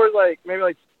on Border Wars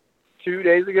maybe 2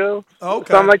 days ago.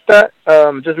 Okay. Something like that.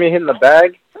 Just me hitting the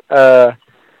bag. Well,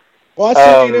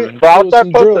 I seen it. But I'll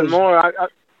start posting more.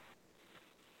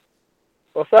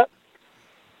 What's that?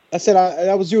 I said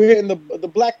that was you hitting the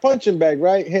black punching bag,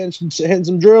 right? Hitting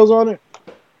some drills on it.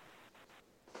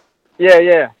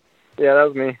 Yeah, that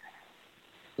was me.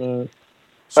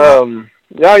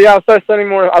 I'll start sending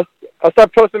more. I'll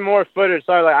start posting more footage.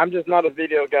 Sorry, I'm just not a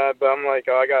video guy, but I'm I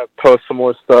gotta post some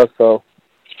more stuff, so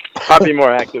I'll be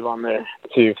more active on there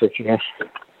too, for sure.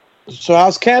 So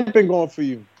how's camping going for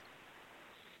you?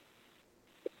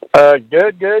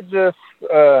 Good. Just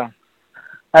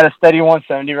at a steady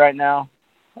 170 right now.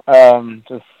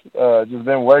 Just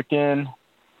been working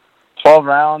 12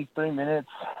 rounds, 3 minutes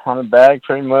on the bag,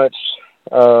 pretty much.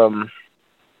 It's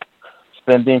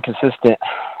been being consistent.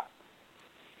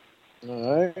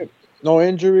 All right. No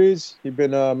injuries. You've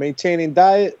been maintaining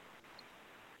diet.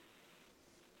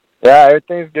 Yeah,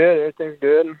 everything's good.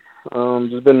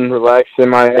 Just been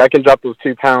relaxing. I can drop those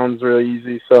 2 pounds really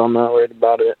easy, so I'm not worried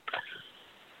about it.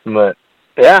 But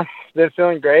yeah, been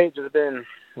feeling great. Just been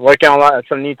working on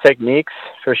some new techniques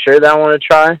for sure that I want to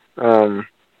try.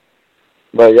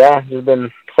 But yeah, just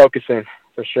been focusing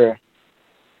for sure.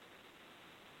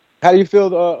 How do you feel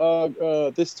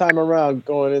this time around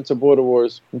going into Border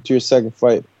Wars, into your second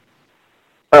fight?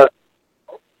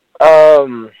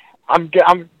 I'm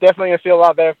definitely gonna feel a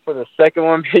lot better for the second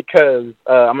one, because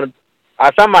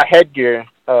I found my headgear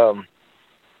that I'm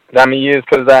gonna use,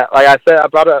 because like I said,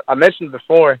 I mentioned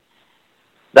before,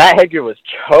 that headgear was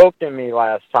choking me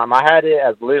last time. I had it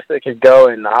as loose as it could go,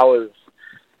 and I was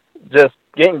just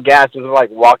getting gassed, just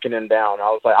walking him down. I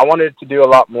was I wanted to do a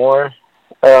lot more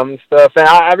stuff, and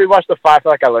I rewatched the fight. I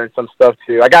feel like I learned some stuff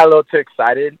too. I got a little too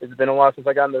excited. It's been a while since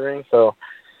I got in the ring, so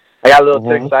I got a little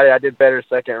too excited. I did better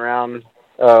second round,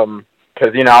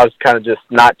 because I was kind of just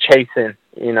not chasing,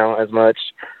 as much.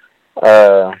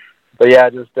 But yeah,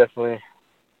 just definitely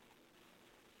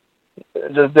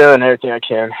just doing everything I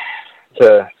can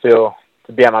to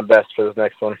be at my best for this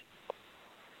next one.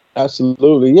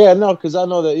 Absolutely, yeah, no, because I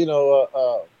know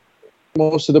that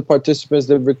most of the participants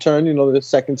that return, the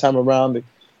second time around,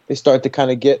 they start to kind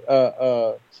of get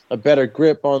a better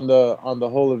grip on the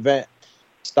whole event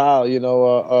style.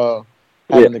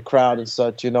 having the crowd and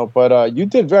such, But you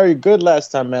did very good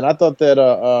last time, man. I thought that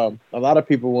a lot of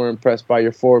people were impressed by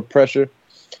your forward pressure.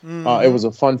 It was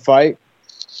a fun fight.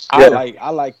 I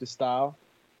like the style,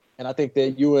 and I think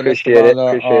that you and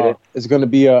Esteban is going to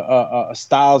be a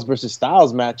Styles versus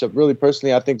Styles matchup. Really,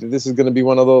 personally, I think that this is going to be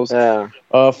one of those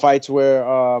fights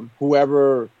where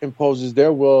whoever imposes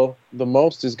their will the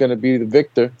most is going to be the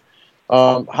victor.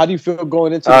 How do you feel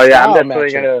going into the style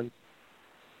matchup?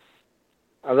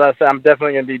 As I said, I'm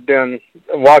definitely gonna be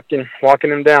walking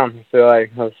him down. I feel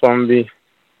like that's what I'm gonna be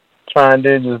trying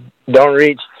to do. Just don't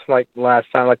reach like last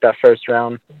time, like that first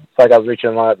round. It's like I was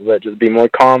reaching a lot, but just be more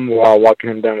calm while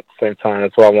walking him down at the same time.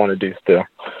 That's what I want to do still.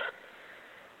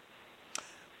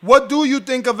 What do you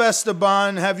think of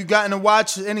Esteban? Have you gotten to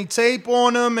watch any tape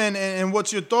on him, and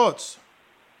what's your thoughts?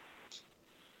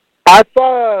 I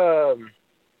saw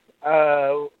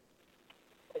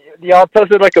y'all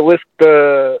posted like a list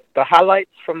the highlights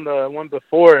from the one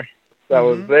before that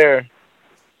was there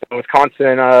in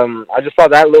Wisconsin. I just saw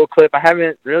that little clip. I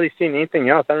haven't really seen anything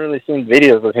else. I haven't really seen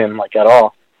videos of him like at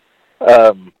all.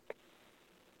 Other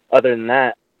than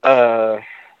that,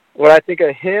 what I think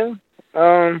of him,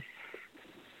 I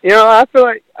feel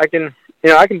like I can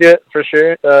do it for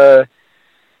sure.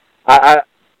 I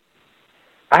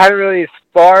haven't really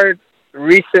sparred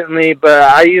recently, but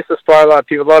I used to spar a lot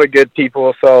of good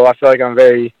people, so I feel like I'm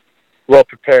very well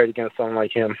prepared against someone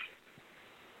like him.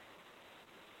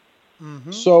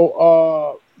 Mm-hmm.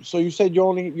 So you said you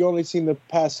only seen the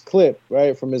past clip,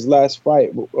 right, from his last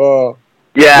fight?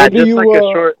 Yeah, just like a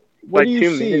short. What do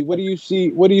you see? What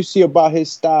do you see about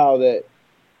his style that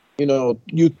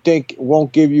you think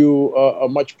won't give you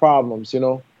much problems?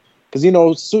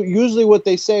 Because so usually what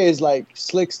they say is like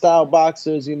slick style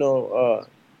boxers.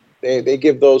 They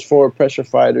give those forward pressure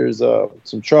fighters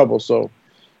some trouble. So,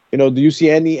 do you see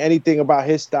anything about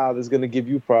his style that's going to give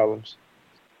you problems?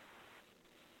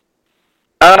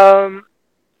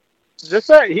 Just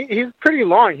that he's pretty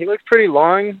long. He looks pretty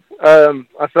long. I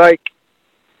feel like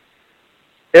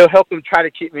it'll help him try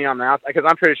to keep me on the outside, because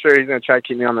I'm pretty sure he's going to try to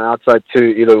keep me on the outside too,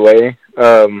 either way.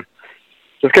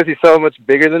 Just because he's so much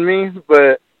bigger than me.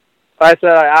 But like I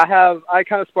said, I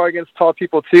kind of spar against tall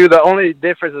people too. The only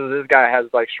difference is this guy has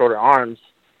like shorter arms,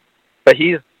 but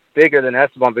he's bigger than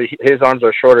Esteban, but his arms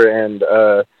are shorter, and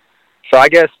so I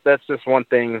guess that's just one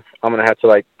thing I'm gonna have to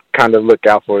like kind of look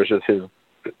out for, is just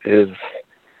his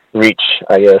reach,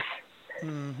 I guess.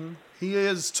 Mm-hmm. He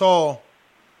is tall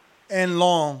and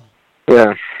long.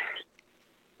 Yeah.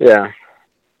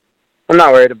 I'm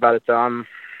not worried about it though.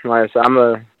 Like I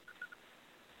said,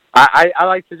 I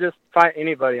like to just fight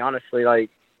anybody, honestly. Like,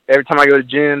 every time I go to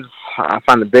gyms, I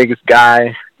find the biggest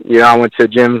guy. I went to a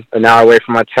gym an hour away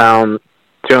from my town,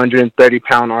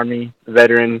 230-pound Army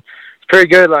veteran. It's pretty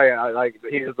good. Like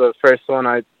he was the first one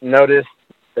I noticed,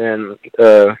 and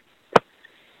I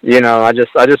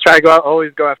just try to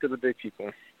always go after the big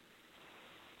people.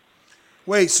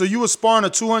 Wait, so you were sparring a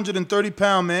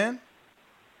 230-pound man?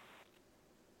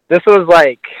 This was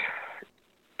like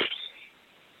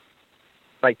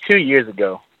 2 years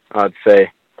ago, I would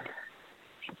say.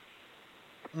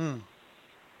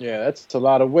 Yeah, that's a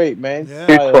lot of weight, man.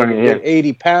 Yeah.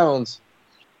 80 pounds.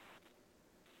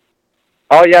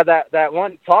 Oh yeah, that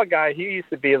one tall guy. He used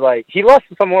to be he lost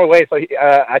some more weight. So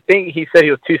I think he said he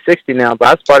was 260 now, but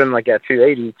I sparred him at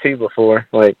 282 before.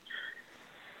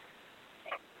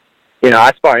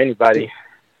 I spar anybody.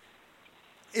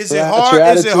 Is it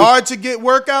hard? Is it hard to get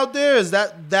work out there? Is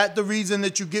that the reason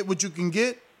that you get what you can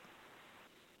get?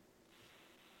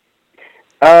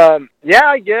 Yeah,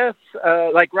 I guess.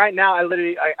 Right now,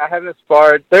 I haven't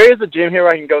sparred. There is a gym here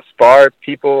where I can go spar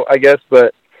people, I guess,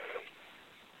 but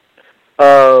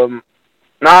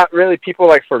not really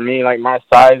people for me, my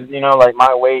size,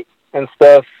 my weight and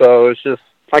stuff. So it's just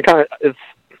I'm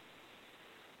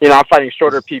fighting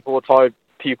shorter people, taller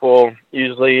people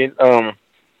usually.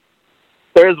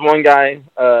 There is one guy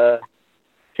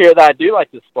here that I do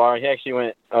like to spar. He actually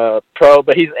went pro,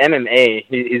 but he's MMA.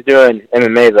 He's doing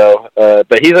MMA though.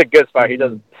 But he's a good spar. He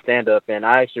does stand up, and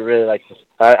I actually really like to.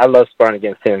 I love sparring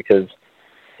against him because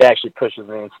he actually pushes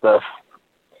me and stuff.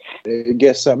 It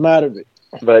gets something out of it.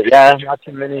 But yeah, not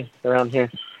too many around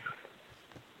here.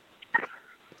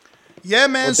 Yeah,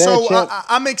 man. So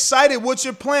I'm excited. What's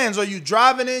your plans? Are you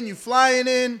driving in? You flying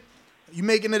in? You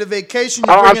making it a vacation?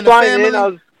 You bringing the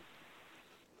family?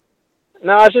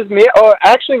 No, it's just me. Oh,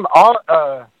 actually,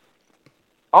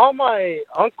 all my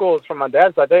uncles from my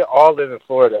dad's side, they all live in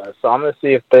Florida. So I'm gonna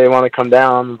see if they want to come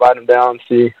down, invite them down,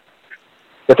 see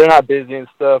if they're not busy and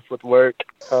stuff with work.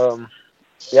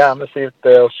 Yeah, I'm gonna see if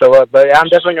they'll show up. But yeah, I'm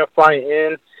definitely gonna fly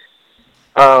in.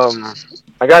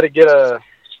 I got to get a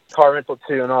car rental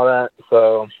too and all that.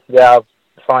 So yeah, I'll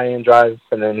fly in, drive,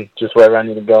 and then just wherever I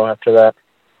need to go after that.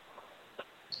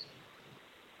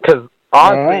 Because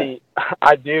honestly,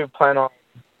 I do plan on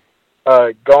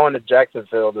going to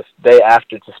Jacksonville this day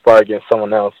after to spar against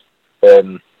someone else,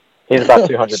 and he's about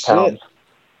 200 pounds.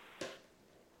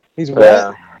 He's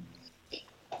what?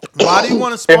 Why do you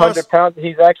want to spar? 200 pounds.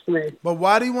 He's actually. But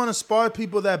why do you want to spar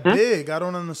people that big? I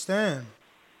don't understand.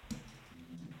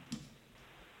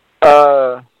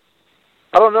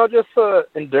 I don't know, just an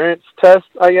endurance test,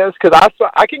 I guess. Because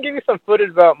I can give you some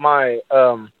footage about my.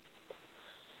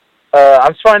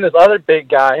 I'm sparring this other big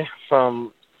guy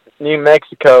from New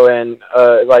Mexico, and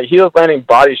like he was landing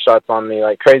body shots on me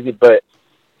like crazy, but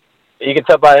you can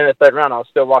tell by the end of the third round I was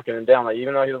still walking him down. Like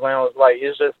even though he was landing, like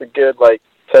it's just a good like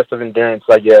test of endurance,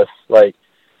 I guess. Like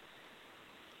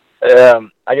I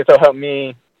guess it'll help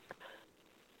me.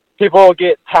 People will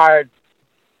get tired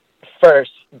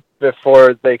first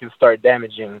before they can start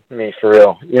damaging me for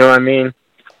real. You know what I mean?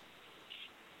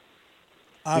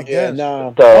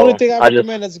 The So, only thing I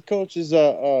recommend as a coach is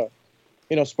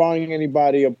sparring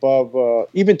anybody above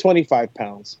even 25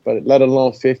 pounds, but let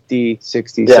alone 50,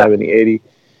 60, 70, 80.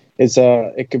 It's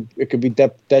it could be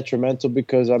detrimental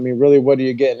because I mean really what are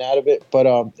you getting out of it? But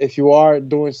if you are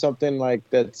doing something like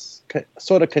that's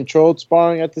sort of controlled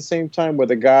sparring at the same time where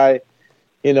the guy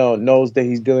knows that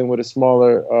he's dealing with a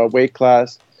smaller weight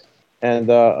class and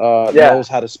knows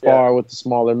how to spar with the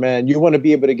smaller man, you want to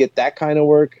be able to get that kind of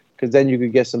work. Because then you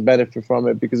could get some benefit from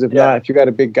it. Because if not, if you got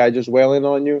a big guy just wailing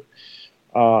on you,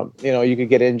 you could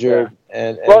get injured,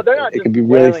 and it could be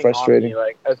really frustrating.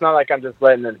 Like it's not like I'm just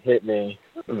letting them hit me,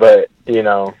 but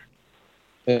Yeah.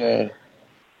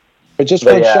 But just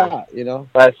one shot,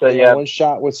 I said, one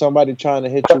shot with somebody trying to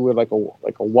hit you with like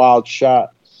a wild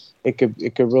shot, it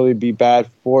could really be bad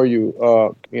for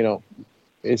you.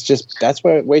 It's just that's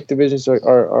why weight divisions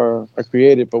are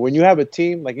created. But when you have a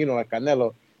team like like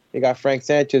Canelo. They got Frank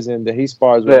Sanchez in that he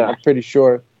spars with. I'm pretty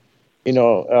sure,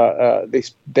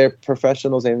 they're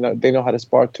professionals and they know how to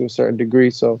spar to a certain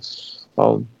degree. So,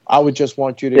 I would just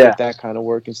want you to get that kind of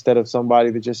work instead of somebody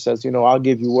that just says, I'll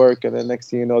give you work, and then next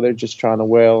thing you know, they're just trying to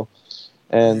wail,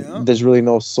 and there's really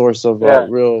no source of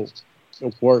real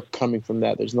work coming from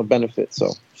that. There's no benefit.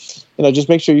 So, just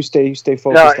make sure you stay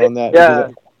focused on that.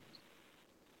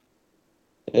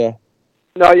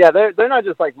 They're not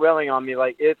just like wailing on me.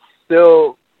 Like it's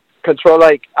still. Control,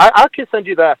 like I could send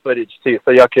you that footage too, so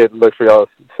y'all could look for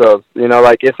yourselves.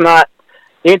 Like it's not.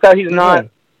 You can tell he's not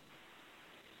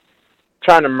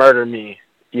trying to murder me.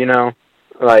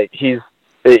 Like he's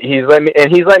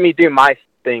let me do my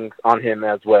things on him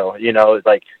as well. It's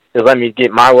like he's let me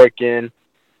get my work in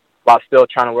while still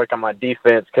trying to work on my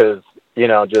defense because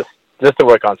just to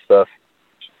work on stuff.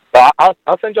 But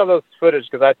I'll send y'all those footage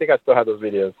because I think I still have those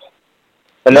videos,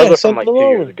 and those are from like 2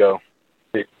 years ago.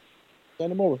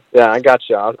 Send them over. Yeah, I got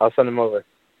you. I'll send them over.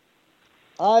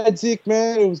 All right, Zeke,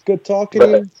 man. It was good talking to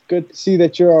you. It's good to see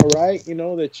that you're all right.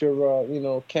 That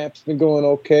your camp's been going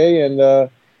okay and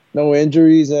no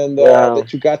injuries and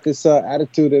that you got this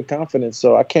attitude and confidence.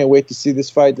 So I can't wait to see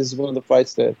this fight. This is one of the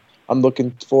fights that I'm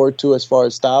looking forward to as far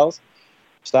as Styles.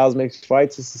 Styles makes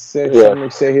fights. It's the same thing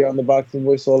we say here on the Boxing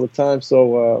Voice all the time.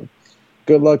 So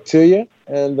good luck to you.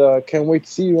 And can't wait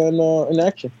to see you in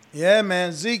action. Yeah,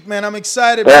 man. Zeke, man, I'm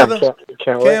excited, brother.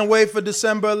 Can't wait for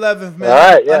December 11th, man. All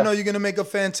right, I know you're going to make a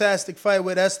fantastic fight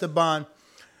with Esteban.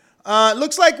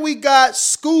 Looks like we got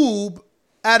Scoob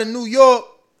out of New York.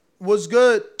 What's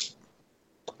good?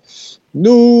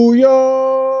 New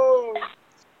York!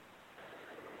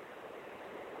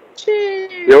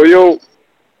 Yo.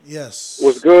 Yes.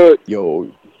 What's good? Yo.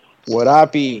 What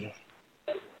up, E?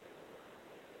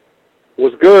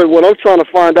 What's good? What I'm trying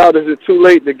to find out is it too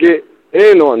late to get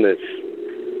in on this?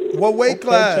 What weight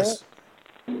class?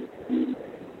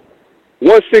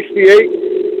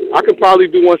 168. I could probably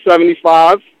do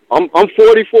 175. I'm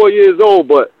 44 years old,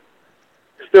 but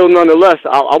still, nonetheless,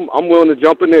 I'm willing to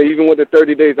jump in there even with the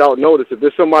 30 days out notice. If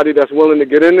there's somebody that's willing to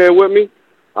get in there with me,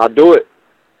 I'll do it.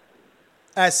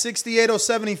 At 68 or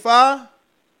 75?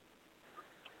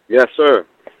 Yes, sir.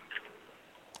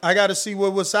 I got to see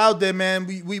what's out there, man.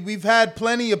 We've had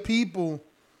plenty of people.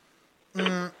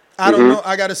 I don't know.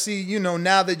 I got to see,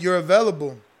 now that you're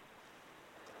available.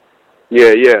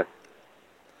 Yeah.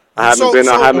 I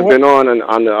haven't been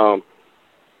on the.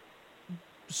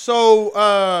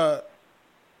 So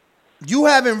you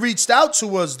haven't reached out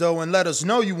to us though and let us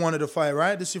know you wanted to fight,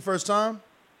 right? This is your first time?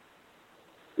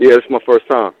 Yeah, it's my first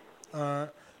time. All right.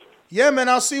 Yeah, man,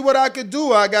 I'll see what I could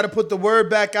do. I got to put the word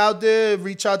back out there,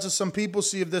 reach out to some people,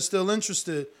 see if they're still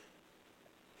interested.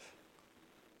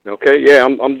 Okay, yeah,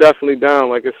 I'm definitely down.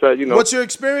 Like I said, What's your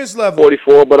experience level?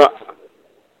 44, but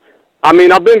I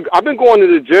mean, I've been going to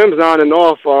the gyms on and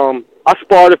off. I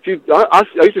sparred a few. I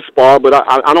used to spar, but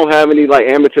I don't have any like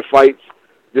amateur fights.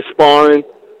 Just sparring,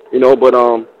 But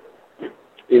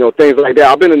things like that.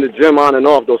 I've been in the gym on and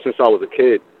off though since I was a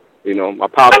kid. My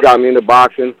pops got me into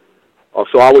boxing,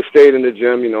 so I always stayed in the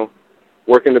gym.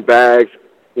 Working the bags,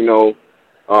 doing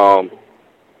all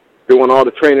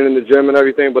the training in the gym and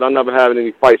everything. But I never had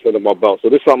any fights under my belt. So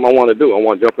this is something I want to do. I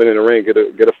want to jump in the ring, get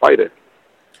a fight in,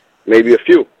 maybe a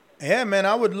few. Yeah, man,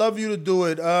 I would love you to do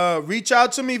it. Reach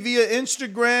out to me via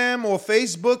Instagram or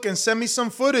Facebook and send me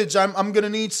some footage. I'm gonna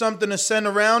need something to send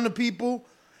around to people,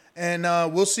 and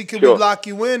we'll see can we lock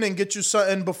you in and get you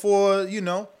something before it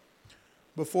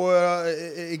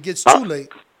gets too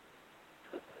late.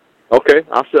 Okay,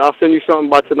 I'll send you something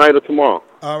by tonight or tomorrow.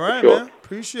 All right, man.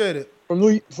 Appreciate it. From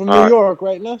New York,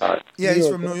 right now? Yeah, he's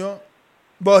from New York.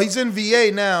 Well, he's in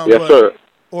VA now. Yes, sir.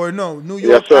 Or no, New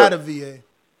York out of VA.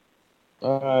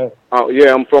 All right. Oh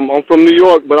yeah, I'm from New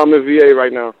York, but I'm in VA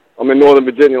right now. I'm in Northern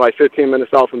Virginia, like 15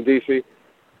 minutes out from DC.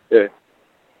 Yeah.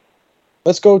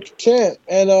 Let's go, Champ.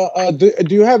 And do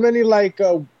you have any like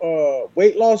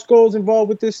weight loss goals involved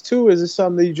with this too? Is it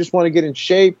something that you just want to get in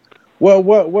shape? Well,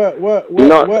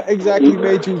 what exactly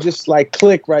made you just like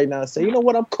click right now and say, you know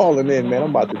what, I'm calling in, man.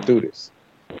 I'm about to do this.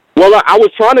 Well, I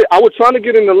was trying to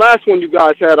get in the last one you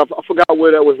guys had. I forgot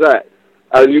where that was at.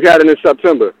 You had it in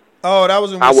September. Oh, that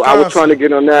was in Wisconsin. I was trying to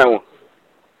get on that one.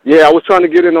 Yeah, I was trying to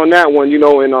get in on that one,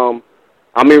 and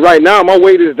I mean, right now my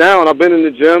weight is down. I've been in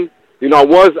the gym. I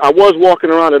was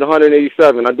walking around at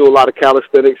 187. I do a lot of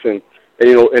calisthenics and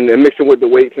mixing with the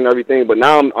weights and everything. But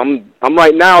now I'm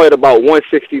right now at about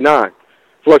 169.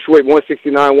 Fluctuate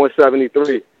 169,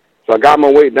 173. So I got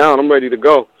my weight down. I'm ready to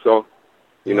go. So,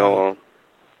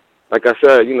 like I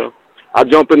said, I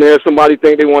jump in there. If somebody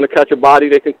think they want to catch a body,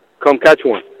 they can come catch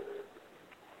one.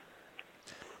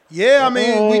 Yeah, I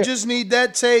mean, we just need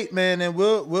that tape, man, and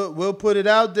we'll put it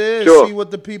out there and see what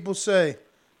the people say.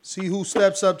 See who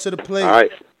steps up to the plate. All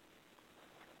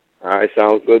right,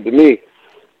 sounds good to me.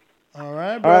 All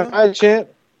right, brother. All right, Champ.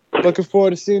 Looking forward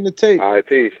to seeing the tape. All right,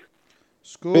 peace.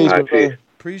 School. Peace, peace.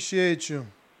 Appreciate you.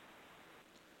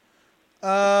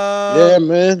 Yeah,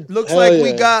 man. Looks like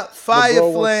we got Fire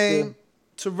Flame.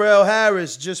 Terrell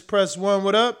Harris just press 1.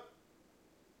 What up?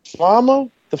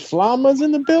 Flama? The Flama's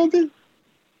in the building?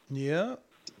 Yeah.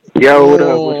 Yo, what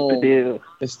up? What's the deal?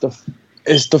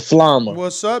 It's the Flama.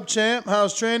 What's up, champ?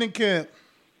 How's training camp?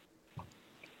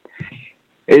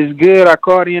 It's good. I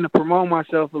called in to promote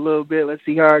myself a little bit. Let's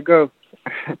see how it goes.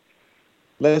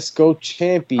 Let's go,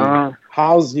 champion.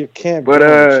 How's your camp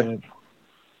going, champ?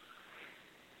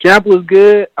 Camp was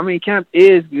good. I mean, camp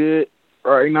is good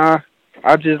right now.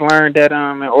 I just learned that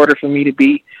in order for me to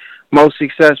be most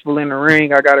successful in the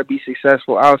ring, I got to be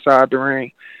successful outside the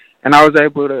ring. And I was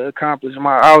able to accomplish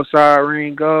my outside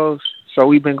ring goals. So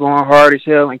we've been going hard as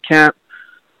hell in camp.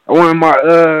 I want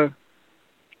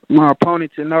my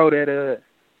opponent to know that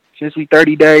since we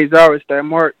 30 days out, it's that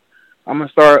mark, I'm going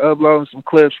to start uploading some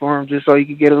clips for him just so he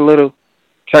can get a little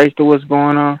taste of what's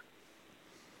going on.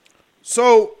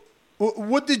 So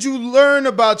what did you learn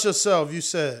about yourself, you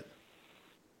said?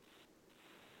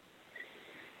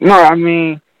 No, I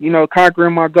mean,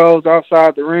 conquering my goals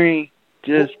outside the ring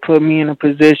just put me in a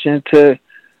position to,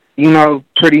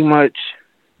 pretty much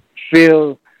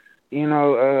feel,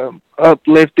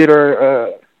 uplifted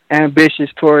or ambitious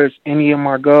towards any of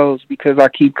my goals because I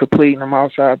keep completing them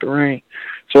outside the ring.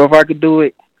 So if I could do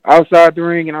it outside the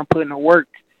ring and I'm putting the work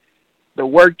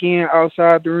in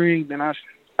outside the ring, then I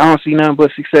don't see nothing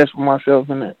but success for myself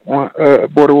in that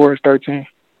Border Wars 13.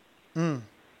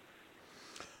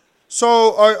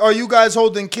 So are you guys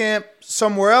holding camp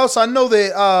somewhere else? I know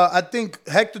that I think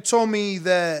Hector told me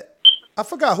that I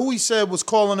forgot who he said was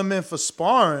calling him in for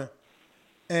sparring,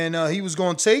 and he was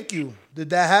going to take you. Did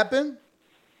that happen?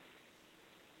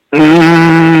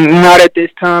 Not at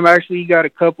this time. Actually, he got a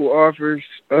couple offers.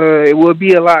 It would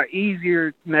be a lot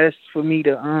easier, Ness, for me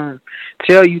to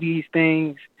tell you these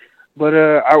things. But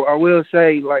I will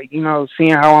say,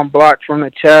 seeing how I'm blocked from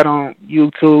the chat on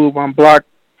YouTube, I'm blocked.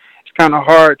 It's kind of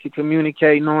hard to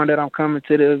communicate knowing that I'm coming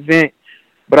to the event.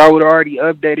 But I would already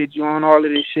updated you on all of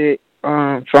this shit. So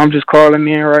I'm just calling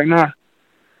in right now.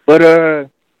 But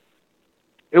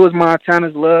it was Montana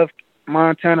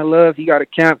Love. He got a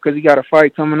camp because he got a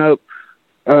fight coming up.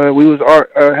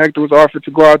 Hector was offered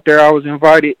to go out there. I was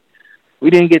invited. We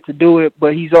didn't get to do it,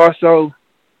 but he's also,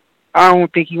 I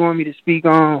don't think he wanted me to speak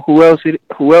on who else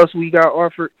we got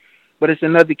offered, but it's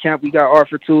another camp we got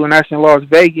offered to, and that's in Las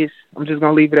Vegas. I'm just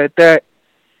gonna leave it at that.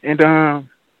 And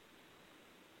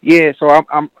yeah, so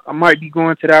I might be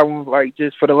going to that one like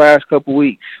just for the last couple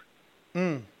weeks.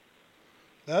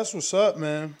 That's what's up,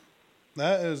 man.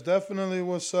 That is definitely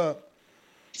what's up.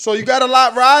 So you got a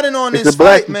lot riding on this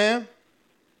fight, man.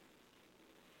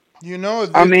 You know, if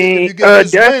you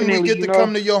get this win, we get to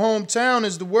come to your hometown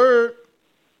is the word.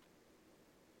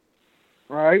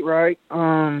 Right.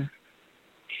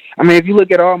 I mean, if you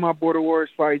look at all my Border Wars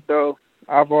fights, though,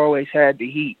 I've always had the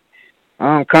heat.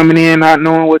 Coming in, not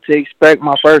knowing what to expect,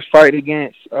 my first fight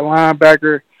against a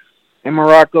linebacker in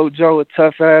Morocco Joe, a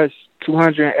tough-ass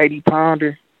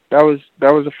 280-pounder. That was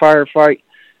a fire fight.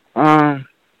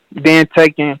 Then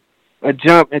taking a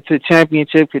jump into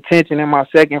championship contention in my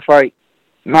second fight.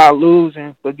 Not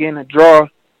losing, but getting a draw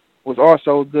was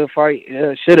also a good fight.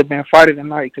 It should have been fight of the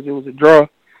night because it was a draw.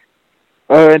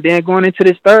 Then going into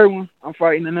this third one, I'm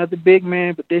fighting another big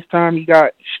man, but this time he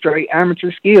got straight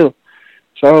amateur skill.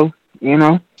 So, you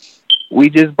know, we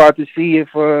just about to see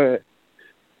if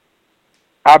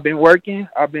I've been working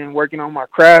on my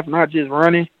craft, not just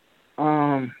running.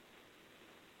 For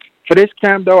this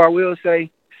camp, though, I will say,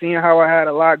 seeing how I had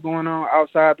a lot going on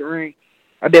outside the ring,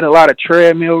 I did a lot of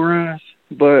treadmill runs.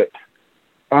 But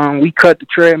we cut the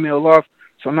treadmill off,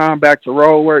 so now I'm back to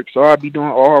road work. So I'll be doing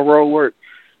all road work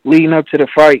leading up to the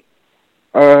fight.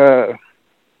 Yeah,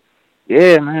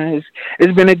 man,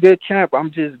 it's been a good camp.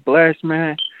 I'm just blessed,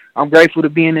 man. I'm grateful to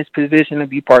be in this position to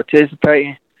be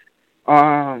participating.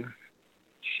 You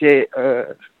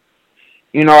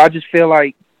know, I just feel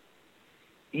like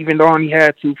even though I only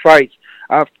had 2 fights,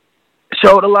 I've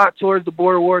showed a lot towards the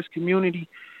Border Wars community.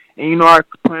 And, you know, I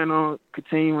plan on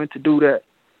continuing to do that,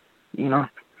 you know.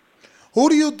 Who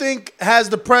do you think has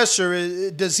the pressure?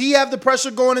 Does he have the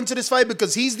pressure going into this fight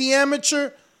because he's the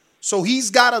amateur, so he's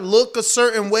got to look a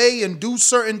certain way and do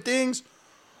certain things?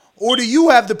 Or do you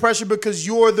have the pressure because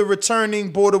you're the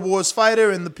returning Border Wars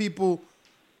fighter and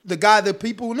the guy that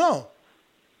people know?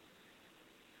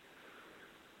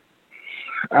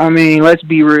 I mean, let's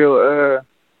be real.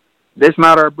 That's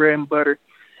not our bread and butter.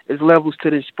 It's levels to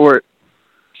this sport.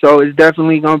 So it's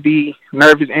definitely going to be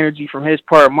nervous energy from his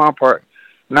part, my part.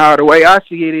 Now, the way I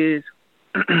see it is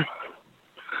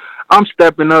I'm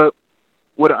stepping up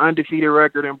with an undefeated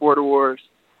record in Border Wars,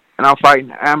 and I'm fighting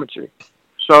an amateur.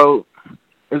 So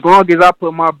as long as I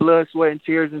put my blood, sweat, and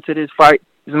tears into this fight,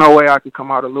 there's no way I could come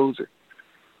out a loser.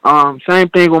 Same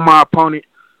thing with my opponent.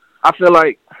 I feel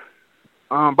like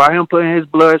by him putting his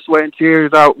blood, sweat, and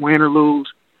tears out, win or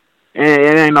lose, and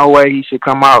it ain't no way he should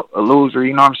come out a loser.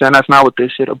 You know what I'm saying? That's not what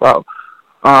this shit about.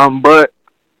 But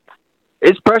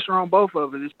it's pressure on both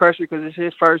of us. It's pressure because it's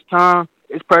his first time.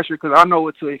 It's pressure because I know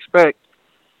what to expect.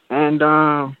 And,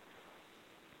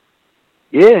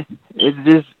 yeah, it's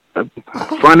just a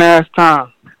fun-ass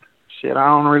time. Shit, I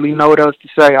don't really know what else to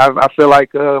say. I feel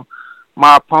like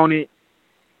my opponent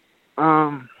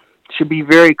should be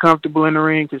very comfortable in the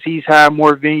ring because he's had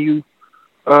more venue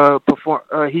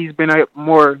he's been at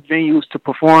more venues to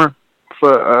perform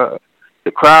for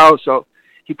the crowd, so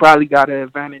he probably got an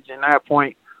advantage in that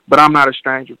point, but I'm not a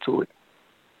stranger to it.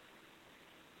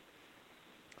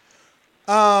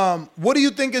 What do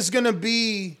you think is going to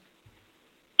be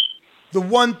the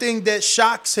one thing that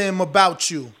shocks him about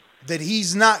you, that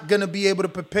he's not going to be able to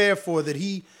prepare for, that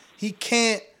he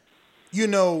can't, you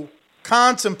know,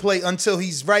 contemplate until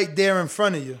he's right there in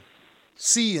front of you,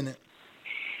 seeing it?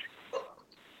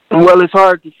 Well, it's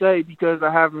hard to say because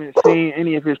I haven't seen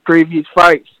any of his previous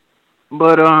fights.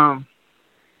 But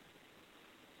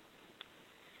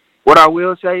what I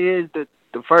will say is that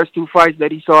the first 2 fights that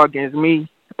he saw against me,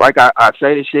 like I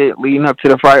say this shit leading up to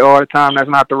the fight all the time, that's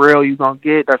not the real you going to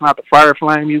get. That's not the fire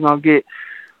flame you going to get.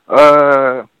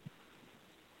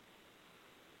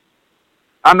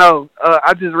 I know.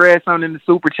 I just read something in the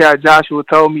super chat. Joshua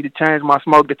told me to change my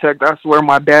smoke detector. I swear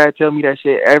my dad tell me that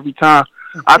shit every time.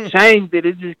 I changed it.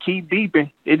 It just keep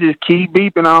beeping.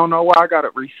 I don't know why. I got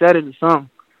to reset it or something.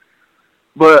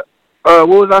 But what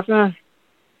was I saying?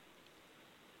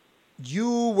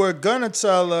 You were going to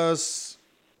tell us.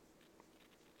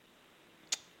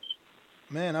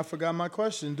 Man, I forgot my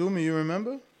question. Doomy, you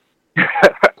remember?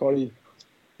 Cody.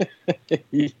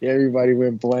 Everybody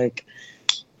went blank.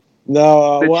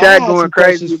 No, the well, chat I going some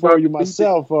crazy for you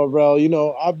myself, Rel. You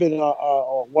know, I've been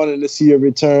wanting to see your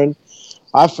return.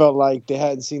 I felt like they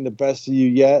hadn't seen the best of you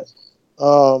yet.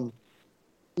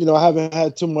 You know, I haven't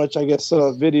had too much, I guess,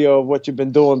 video of what you've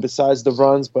been doing besides the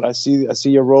runs, but I see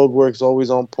your road work's always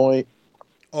on point.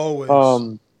 Always.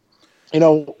 You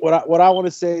know, what I want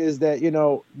to say is that, you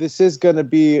know, this is going to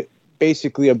be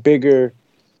basically a bigger,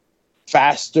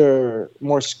 faster,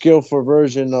 more skillful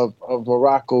version of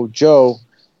Morocco Joe.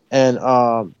 And,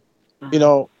 you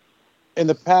know, in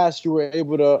the past you were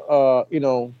able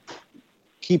to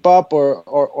keep up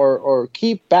or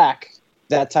keep back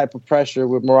that type of pressure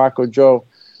with Morocco Joe.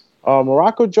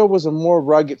 Morocco Joe was a more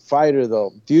rugged fighter,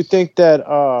 though. Do you think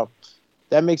that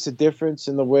that makes a difference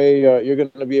in the way you're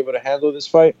going to be able to handle this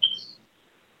fight?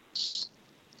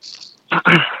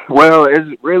 Well,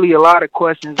 it's really a lot of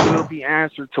questions will be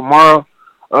answered tomorrow.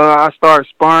 I start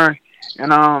sparring,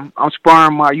 and I'm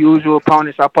sparring my usual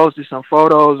opponents. I posted some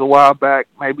photos a while back.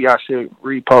 Maybe I should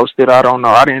repost it. I don't know.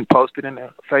 I didn't post it in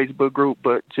the Facebook group,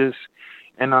 but just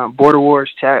in Border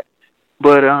Wars chat.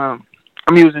 But I'm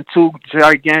using 2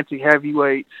 gigantic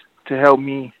heavyweights to help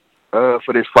me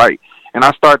for this fight, and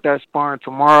I start that sparring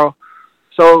tomorrow.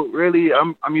 So really,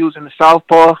 I'm using the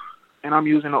southpaw, and I'm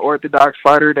using an orthodox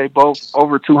fighter. They both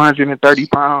over 230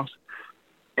 pounds,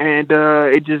 and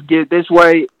it just get this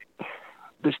way.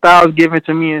 The styles given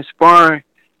to me in sparring,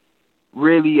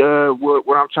 really,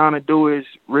 what I'm trying to do is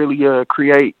really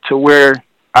create to where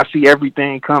I see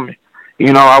everything coming.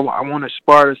 You know, I want to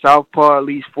spar the southpaw at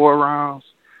least 4 rounds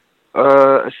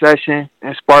a session,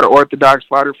 and spar the orthodox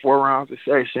fighter 4 rounds a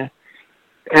session.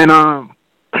 And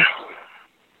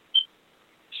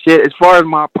shit, as far as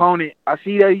my opponent, I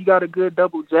see that he got a good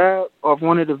double jab off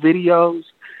one of the videos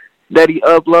that he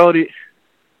uploaded,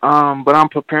 but I'm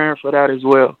preparing for that as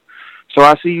well. So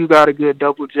I see you got a good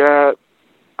double jab.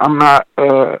 I'm not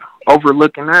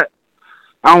overlooking that.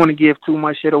 I don't want to give too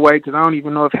much shit away because I don't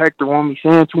even know if Hector want me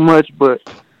saying too much, but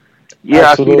yeah,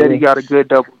 absolutely. I see that he got a good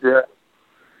double jab.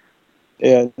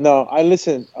 Yeah, no, I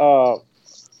listen.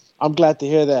 I'm glad to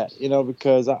hear that,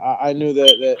 because I knew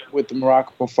that with the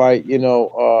Morocco fight, he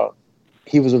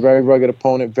was a very rugged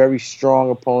opponent, very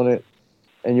strong opponent,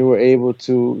 and you were able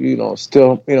to,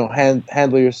 still,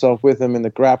 handle yourself with him in the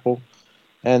grapple.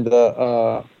 And,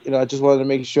 I just wanted to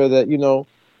make sure that, you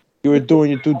were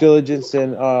doing your due diligence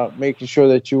and making sure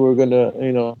that you were going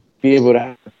to, be able to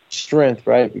have strength,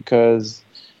 right? Because,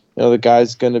 the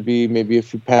guy's going to be maybe a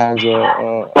few pounds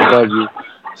above you.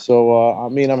 So,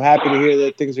 I'm happy to hear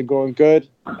that things are going good.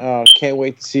 Can't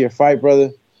wait to see your fight,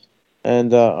 brother.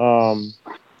 And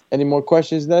any more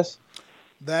questions, Ness?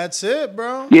 That's it,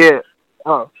 bro. Yeah.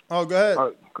 Oh, go ahead.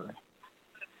 Okay.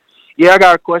 Yeah, I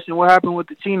got a question. What happened with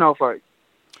the Chino fight?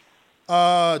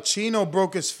 Chino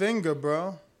broke his finger,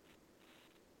 bro.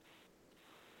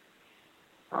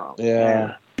 Oh,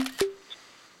 yeah. Man.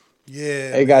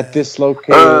 Yeah. It got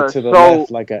dislocated to the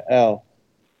left like an L.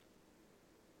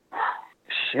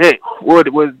 Shit.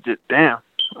 What was just damn.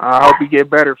 I hope he get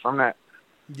better from that.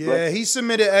 Yeah, but he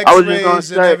submitted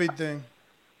X-rays and everything.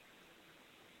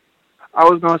 I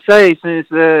was gonna say, since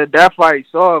that fight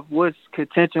off, what's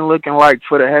contention looking like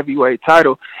for the heavyweight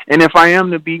title? And if I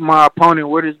am to beat my opponent,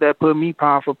 where does that put me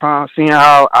pound for pound? Seeing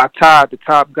how I tied the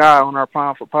top guy on our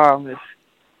pound for pound list.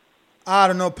 I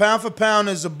don't know. Pound for pound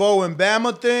is a Bo and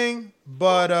Bama thing,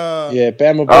 but yeah,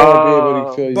 Bama will be able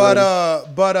to kill you.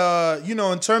 But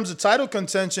in terms of title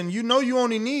contention, you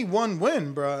only need one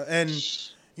win, bro. And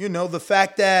the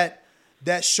fact that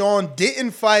Sean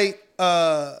didn't fight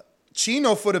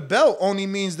Chino for the belt only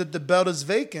means that the belt is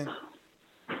vacant.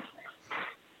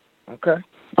 Okay.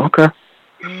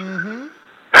 Mm-hmm.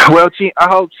 Well, I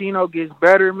hope Chino gets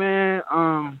better, man.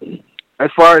 As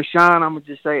far as Sean, I'm going to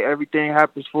just say everything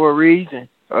happens for a reason.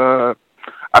 I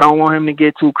don't want him to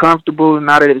get too comfortable.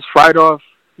 Now that it's fight off,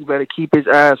 you better keep his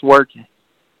ass working.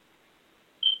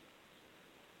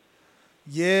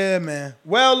 Yeah, man.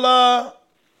 Well,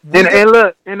 and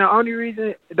look, and the only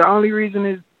reason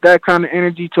is that kind of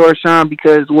energy towards Sean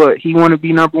because he want to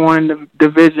be number one in the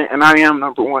division, and I am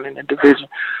number one in the division.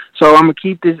 So I'm going to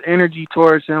keep this energy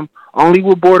towards him only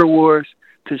with Border Wars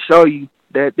to show you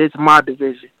that it's my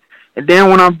division. And then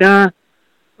when I'm done,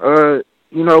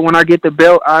 when I get the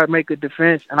belt, I make a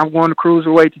defense, and I'm going to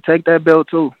cruiserweight to take that belt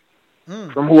too,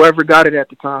 from whoever got it at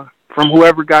the time.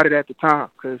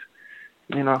 Because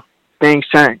things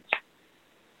change.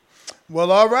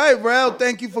 Well, all right, Rel.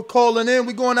 Thank you for calling in.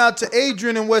 We're going out to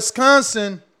Adrian in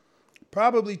Wisconsin,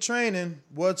 probably training.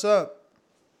 What's up?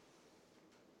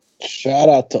 Shout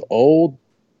out to old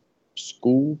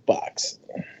school boxing.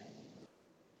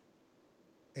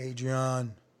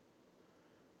 Adrian.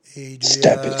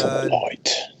 Step into the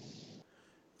light.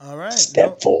 All right.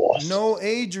 Step forth. No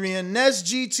Adrian. Nest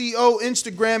GTO,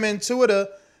 Instagram and Twitter.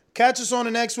 Catch us on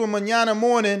the next one mañana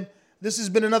morning. This has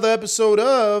been another episode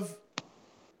of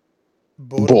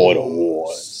Border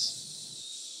Wars.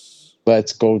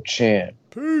 Let's go, champ.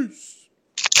 Peace.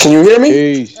 Can you hear me?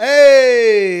 Peace.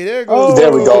 Hey, there goes.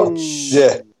 There we go.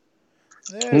 Yeah.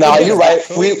 Nah, you're right.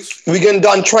 We getting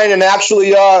done training.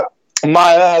 Actually,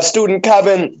 my student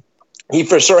Kevin, he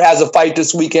for sure has a fight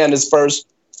this weekend. His first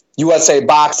USA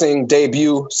Boxing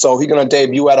debut. So he's going to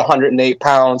debut at 108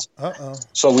 pounds.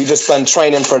 So we just been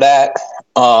training for that.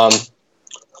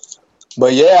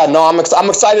 But yeah, no, I'm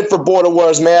excited for Border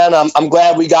Wars, man. I'm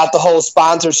glad we got the whole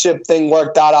sponsorship thing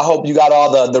worked out. I hope you got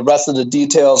all the rest of the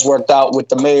details worked out with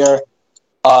the mayor.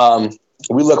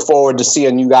 We look forward to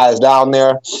seeing you guys down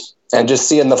there and just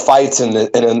seeing the fights in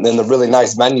the really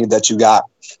nice venue that you got.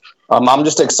 I'm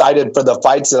just excited for the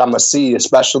fights that I'm gonna see,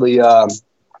 especially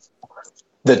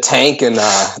the Tank and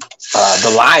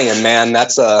the Lion, man.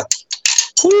 That's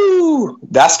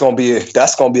gonna be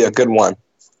a good one.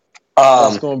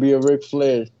 That's gonna be a Ric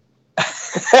Flair.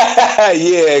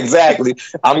 Yeah, exactly.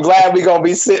 I'm glad we're gonna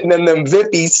be sitting in them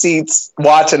Vippy seats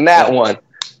watching that one.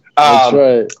 That's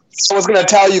right. So I was gonna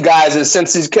tell you guys is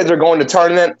since these kids are going to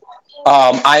tournament,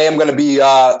 I am gonna be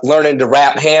learning to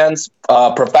wrap hands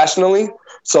professionally.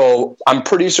 So I'm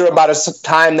pretty sure by the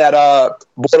time that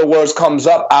Border Wars comes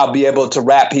up, I'll be able to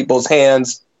wrap people's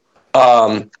hands.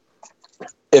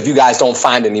 If you guys don't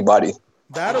find anybody,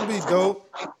 that'll be dope.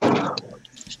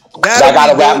 I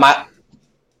gotta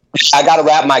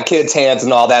wrap my kids' hands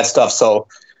and all that stuff. So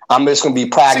I'm just gonna be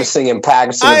practicing and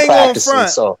practicing and practicing.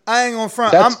 So I ain't gonna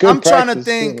front. I'm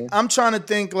trying to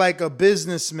think like a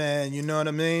businessman. You know what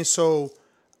I mean? So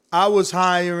I was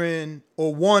hiring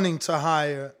or wanting to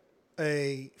hire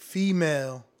a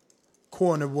female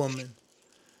corner woman.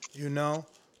 You know,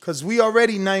 because we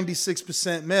already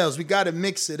 96% males. We got to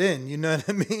mix it in. You know what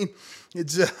I mean?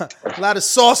 It's a lot of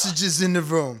sausages in the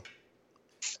room.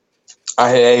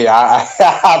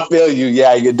 I feel you.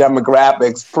 Yeah, your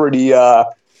demographics pretty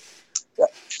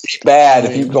bad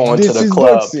if you go into the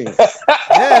club.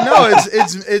 Yeah, no,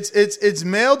 it's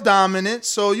male dominant.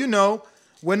 So you know,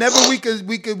 whenever we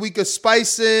could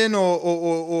spice in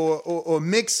or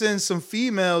mix in some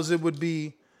females, it would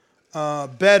be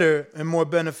better and more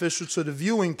beneficial to the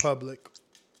viewing public.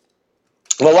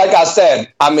 Well, like I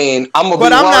said, I mean, I'm gonna.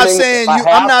 But I'm not saying you.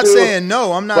 I'm not saying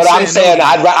no. I'm not. But I'm saying no.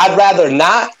 I'd rather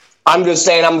not. I'm just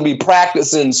saying I'm gonna be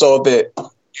practicing. So if it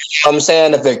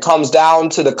comes down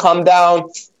to the come down,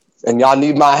 and y'all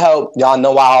need my help, y'all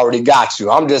know I already got you.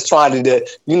 I'm just trying to,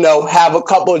 have a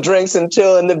couple of drinks and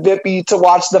chill in the Vippy to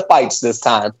watch the fights this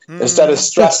time. Instead of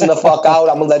stressing the fuck out,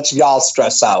 I'm gonna let y'all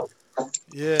stress out.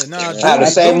 Yeah, have the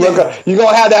same look. You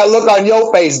gonna have that look on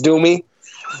your face, Doomy.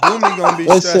 Doomy gonna be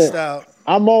stressed out.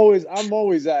 I'm always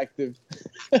active.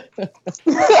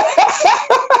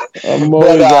 I'm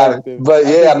always active. But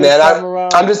yeah, man,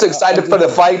 I'm just excited for the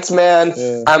fights, man.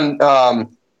 Yeah.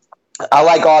 I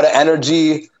like all the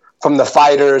energy from the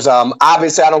fighters.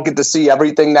 Obviously, I don't get to see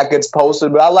everything that gets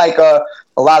posted, but I like a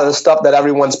lot of the stuff that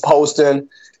everyone's posting.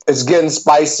 It's getting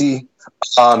spicy.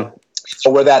 So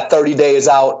we're that 30 days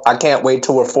out. I can't wait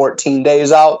till we're 14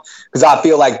 days out because I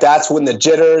feel like that's when the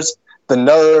jitters, the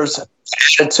nerves,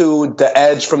 attitude, the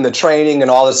edge from the training and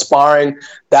all the sparring,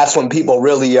 that's when people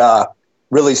really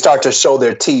start to show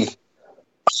their teeth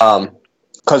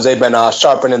because they've been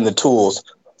sharpening the tools.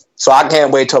 So I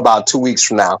can't wait till about 2 weeks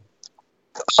from now.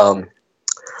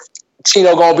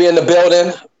 Chino gonna be in the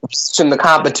building, in the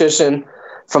competition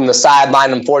from the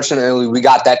sideline. Unfortunately, we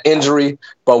got that injury,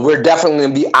 but we're definitely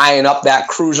gonna be eyeing up that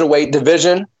cruiserweight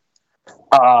division.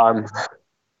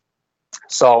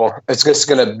 So it's just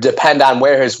going to depend on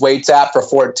where his weight's at for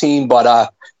 14.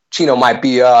 But Chino might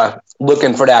be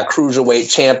looking for that cruiserweight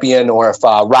champion, or if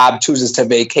Rob chooses to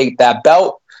vacate that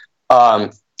belt,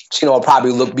 Chino will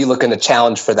probably be looking to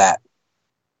challenge for that.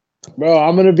 Bro,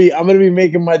 I'm gonna be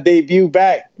making my debut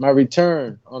back, my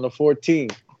return on the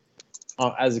 14th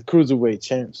as a cruiserweight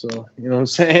champ. So you know what I'm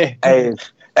saying? Hey,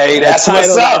 that's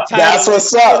what's up. That's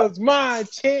what's up. It's mine,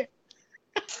 champ.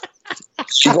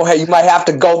 You might have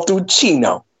to go through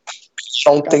Chino.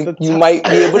 Don't think you might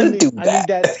be able to do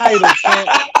that. I need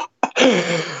that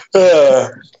title,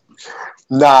 champ.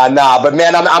 Nah. But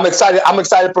man, I'm excited. I'm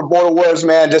excited for Border Wars,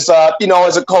 man. Just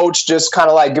as a coach, just kind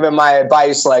of like giving my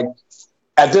advice. Like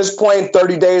at this point,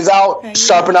 30 days out,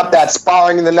 sharpen up that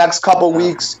sparring in the next couple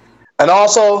weeks. And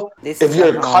also, if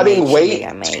you're cutting weight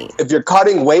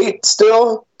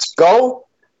still, go.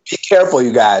 Be careful,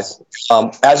 you guys.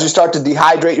 As you start to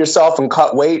dehydrate yourself and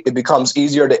cut weight, it becomes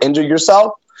easier to injure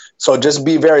yourself. So just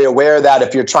be very aware that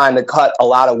if you're trying to cut a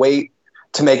lot of weight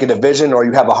to make a division, or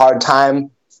you have a hard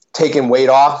time taking weight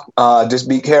off, just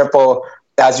be careful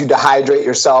as you dehydrate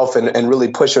yourself and really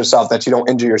push yourself that you don't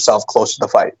injure yourself close to the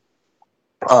fight.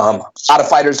 A lot of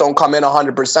fighters don't come in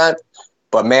 100%,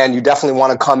 but man, you definitely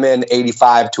want to come in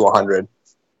 85 to 100.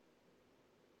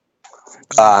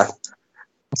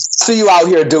 See you out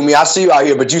here, Doomy. I see you out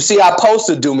here, but you see, I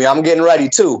posted Doomy. I'm getting ready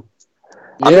too.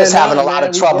 I'm just having a lot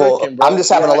of trouble. I'm just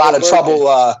having a lot of trouble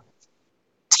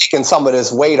taking some of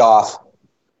this weight off.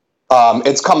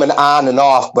 It's coming on and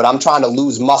off, but I'm trying to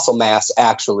lose muscle mass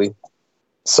actually.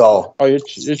 So you're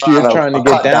trying to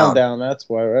get down. That's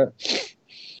why, right?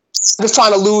 I'm just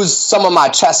trying to lose some of my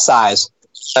chest size.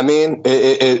 I mean,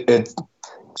 it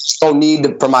don't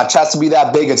need for my chest to be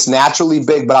that big. It's naturally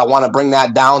big, but I want to bring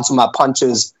that down so my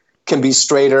punches can be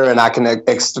straighter and I can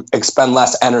expend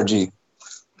less energy.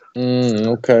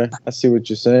 Okay, I see what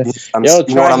you're saying. You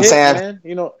know what I'm saying? Man.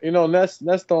 You know, Ness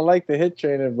don't like the hit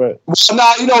training, but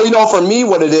for me,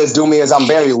 what it is, Doomy, is I'm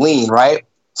very lean, right?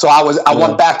 So I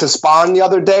went back to sparring the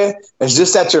other day. It's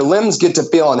just that your limbs get to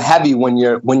feeling heavy when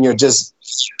you're just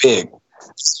big,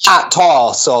 not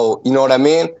tall. So you know what I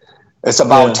mean? It's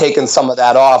about taking some of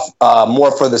that off,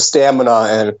 more for the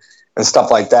stamina and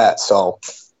stuff like that. So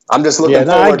I'm just looking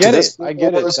forward to this. I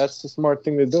get it. That's the smart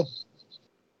thing to do.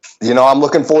 You know, I'm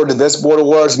looking forward to this Border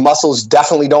Wars. Muscles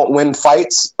definitely don't win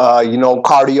fights.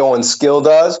 Cardio and skill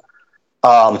does.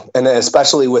 And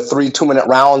especially with 3 2-minute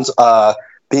rounds,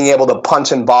 being able to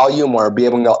punch in volume or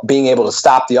being able to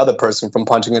stop the other person from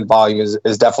punching in volume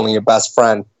is definitely your best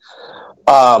friend.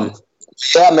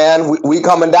 Yeah, man, we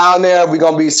coming down there. We're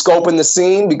going to be scoping the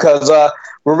scene because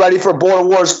we're ready for Border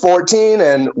Wars 14.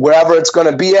 And wherever it's going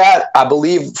to be at, I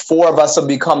believe 4 of us will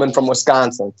be coming from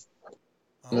Wisconsin.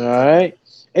 All right.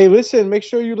 Hey, listen, make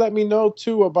sure you let me know,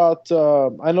 too, about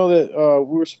I know that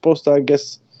we were supposed to, I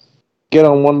guess, get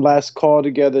on one last call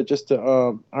together just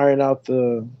to iron out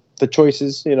the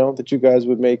choices, that you guys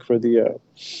would make for the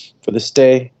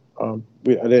stay. I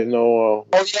didn't know.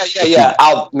 Yeah.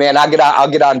 I'll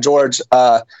get on George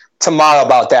tomorrow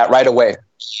about that right away.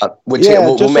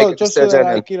 We'll make a decision.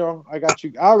 So I got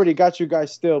you. I already got you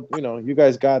guys. Still, you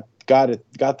guys got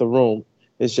the room.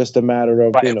 It's just a matter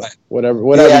of whatever.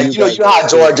 Yeah, you know how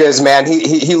George is, man.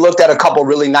 He looked at a couple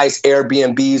really nice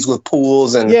Airbnbs with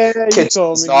pools and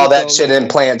kitchens and all that shit in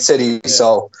Plant City. Yeah.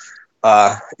 So,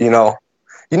 you know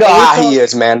how he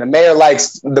is, man. The mayor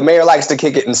likes to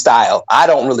kick it in style. I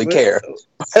don't really care.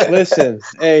 Listen,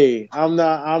 hey, I'm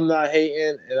not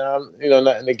hating, and I'm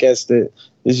nothing against it.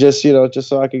 It's just just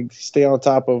so I can stay on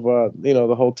top of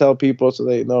the hotel people, so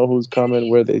they know who's coming,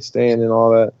 where they staying, and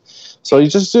all that. So you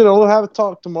just we'll have a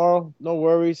talk tomorrow. No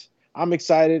worries. I'm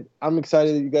excited. That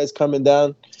you guys coming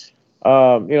down.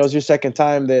 It's your second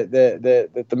time that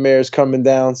the mayor's coming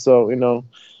down. So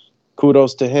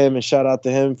kudos to him and shout out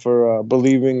to him for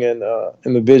believing in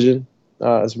the vision,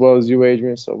 as well as you,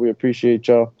 Adrian. So we appreciate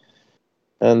y'all.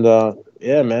 And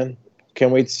yeah, man,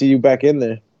 can't wait to see you back in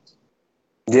there.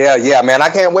 Yeah, man, I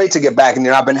can't wait to get back in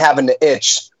there. I've been having the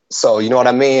itch, so you know what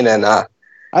I mean, and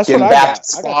getting back to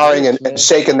sparring and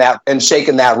shaking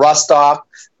that rust off.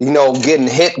 Getting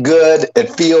hit good. It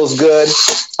feels good.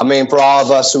 I mean, for all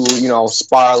of us who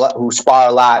spar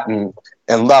a lot and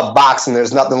love boxing,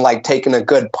 there's nothing like taking a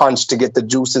good punch to get the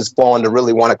juices flowing to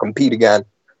really want to compete again.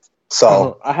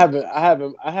 So I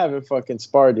haven't fucking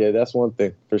sparred yet. That's one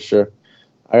thing for sure.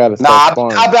 I gotta start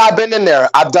sparring. I've been in there.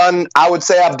 I would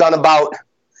say I've done about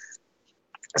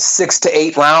 6 to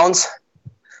 8 rounds.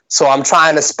 So I'm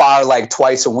trying to spar like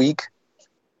twice a week.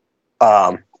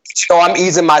 I'm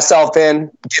easing myself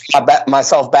in, get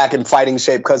myself back in fighting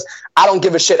shape because I don't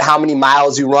give a shit how many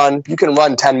miles you run. You can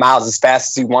run 10 miles as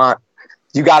fast as you want.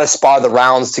 You got to spar the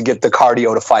rounds to get the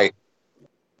cardio to fight.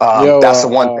 That's the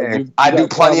one thing. I do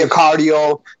plenty of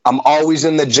cardio. I'm always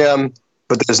in the gym,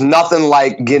 but there's nothing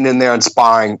like getting in there and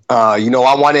sparring. I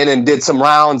went in and did some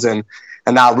rounds and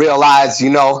I realized,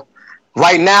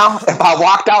 right now, if I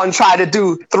walked out and tried to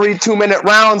do 3 2-minute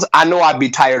rounds, I know I'd be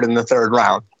tired in the 3rd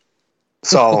round.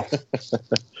 So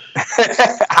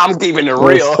I'm keeping it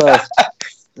real.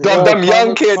 Them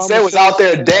young kids, they was out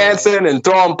there dancing and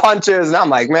throwing punches, and I'm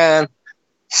like, man,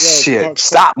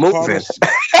 stop moving.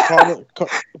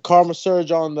 Karma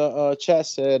Surge on the chat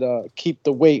said, "Keep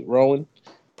the weight, Rowan."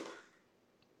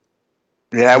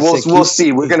 Yeah, we'll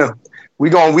see. We want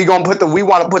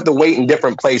to put the weight in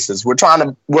different places.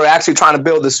 We're actually trying to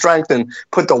build the strength and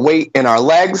put the weight in our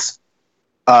legs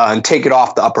and take it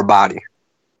off the upper body.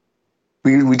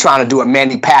 We trying to do it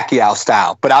Manny Pacquiao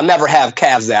style, but I'll never have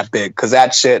calves that big because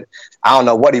that shit, I don't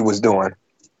know what he was doing.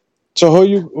 So who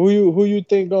you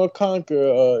think gonna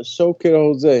conquer, Show Kid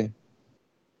or Jose?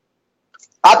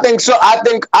 I think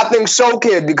Show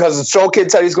Kid because Show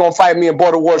Kid said he's gonna fight me in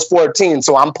Border Wars 14,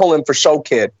 so I'm pulling for Show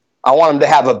Kid. I want him to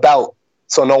have a belt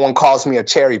so no one calls me a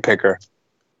cherry picker.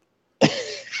 All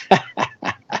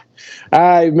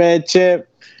right, man, Champ.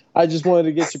 I just wanted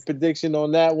to get your prediction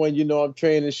on that one. I'm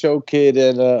training Show Kid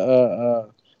and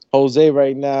Jose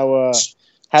right now.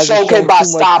 Show Kid by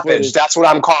stoppage. That's what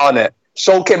I'm calling it.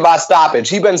 Show Kid by stoppage.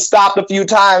 He's been stopped a few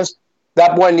times.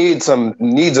 That boy needs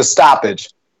a stoppage.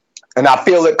 and I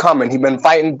feel it coming. He's been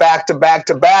fighting back to back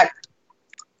to back.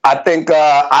 I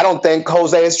don't think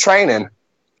Jose is training.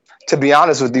 To be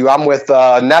honest with you, I'm with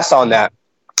Ness on that.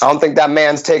 I don't think that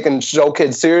man's taking Show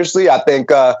Kid seriously. I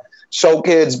think Show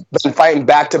Kid's been fighting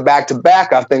back to back to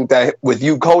back. I think that with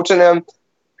you coaching him,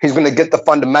 he's going to get the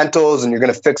fundamentals and you're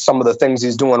going to fix some of the things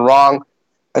he's doing wrong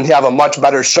and he have a much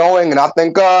better showing. And I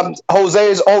think Jose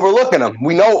is overlooking him.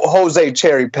 We know Jose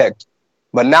cherry-picked,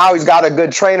 but now he's got a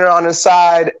good trainer on his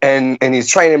side and he's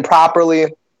training properly.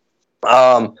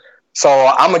 So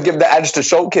I'm going to give the edge to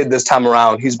Show Kid this time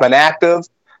around. He's been active.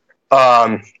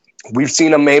 We've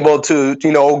seen him able to,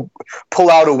 pull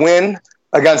out a win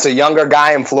against a younger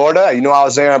guy in Florida. I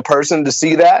was there in person to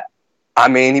see that. I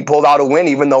mean, he pulled out a win,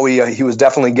 even though he was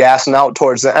definitely gassing out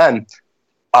towards the end.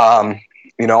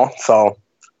 So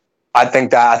I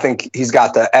think he's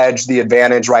got the edge, the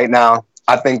advantage right now.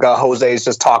 I think Jose is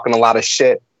just talking a lot of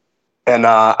shit. And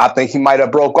I think he might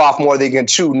have broke off more than he can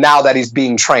chew now that he's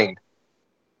being trained.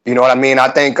 You know what I mean? I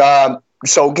think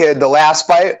Show Kid, the last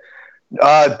fight,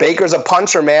 Baker's a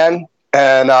puncher, man.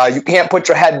 And you can't put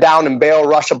your head down and bail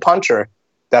rush a puncher.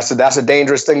 That's a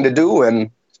dangerous thing to do. And,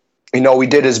 we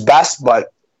did his best,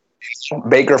 but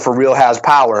Baker for real has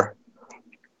power.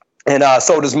 And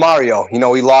so does Mario. He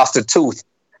lost a tooth.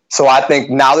 So I think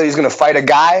now that he's going to fight a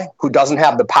guy who doesn't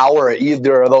have the power of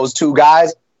either of those two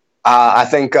guys, I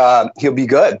think he'll be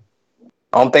good.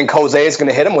 I don't think Jose is going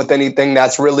to hit him with anything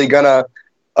that's really going to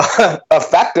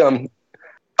affect him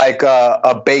like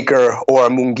a Baker or a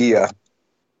Munguia.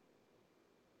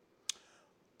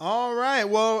 All right.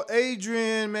 Well,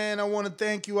 Adrian, man, I want to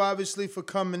thank you, obviously, for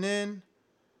coming in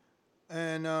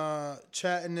and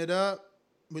chatting it up.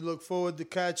 We look forward to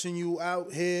catching you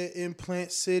out here in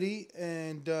Plant City.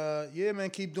 And,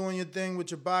 man, keep doing your thing with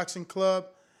your boxing club.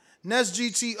 Ness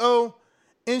GTO,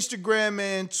 Instagram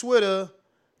and Twitter.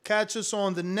 Catch us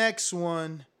on the next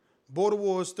one. Border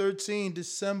Wars 13,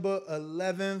 December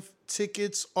 11th.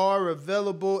 Tickets are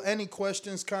available. Any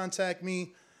questions, contact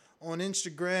me on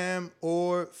Instagram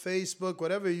or Facebook,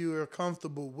 whatever you are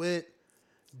comfortable with.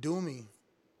 Do me.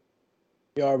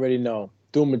 You already know.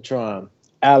 Doomatron.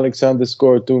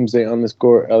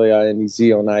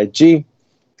 Alex_Doomsday_LAINEZ on IG.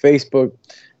 Facebook,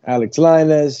 Alex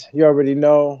Linez. You already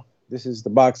know. This is the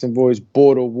Boxing Voice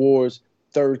Border Wars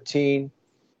 13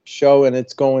 show, and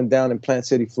it's going down in Plant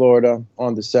City, Florida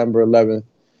on December 11th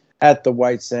at the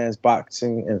White Sands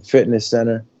Boxing and Fitness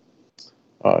Center.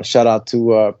 Shout out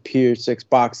to Pier 6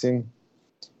 Boxing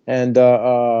and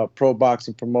Pro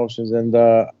Boxing Promotions and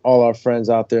all our friends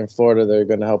out there in Florida that are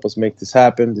going to help us make this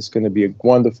happen. This is going to be a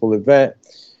wonderful event.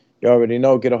 You already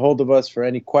know, get a hold of us for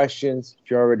any questions. If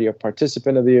you're already a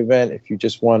participant of the event, if you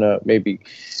just want to maybe,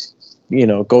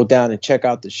 go down and check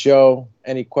out the show,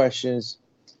 any questions,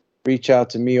 reach out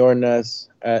to me or Ness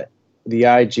at the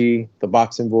IG, the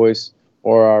Boxing Voice,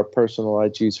 or our personal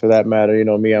IGs for that matter.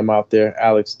 Me, I'm out there,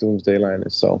 Alex Doomsday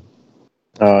Linez. So,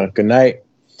 good night.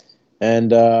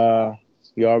 And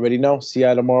you already know, see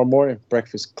you tomorrow morning,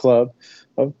 Breakfast Club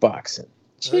of Boxing.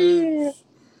 Cheers.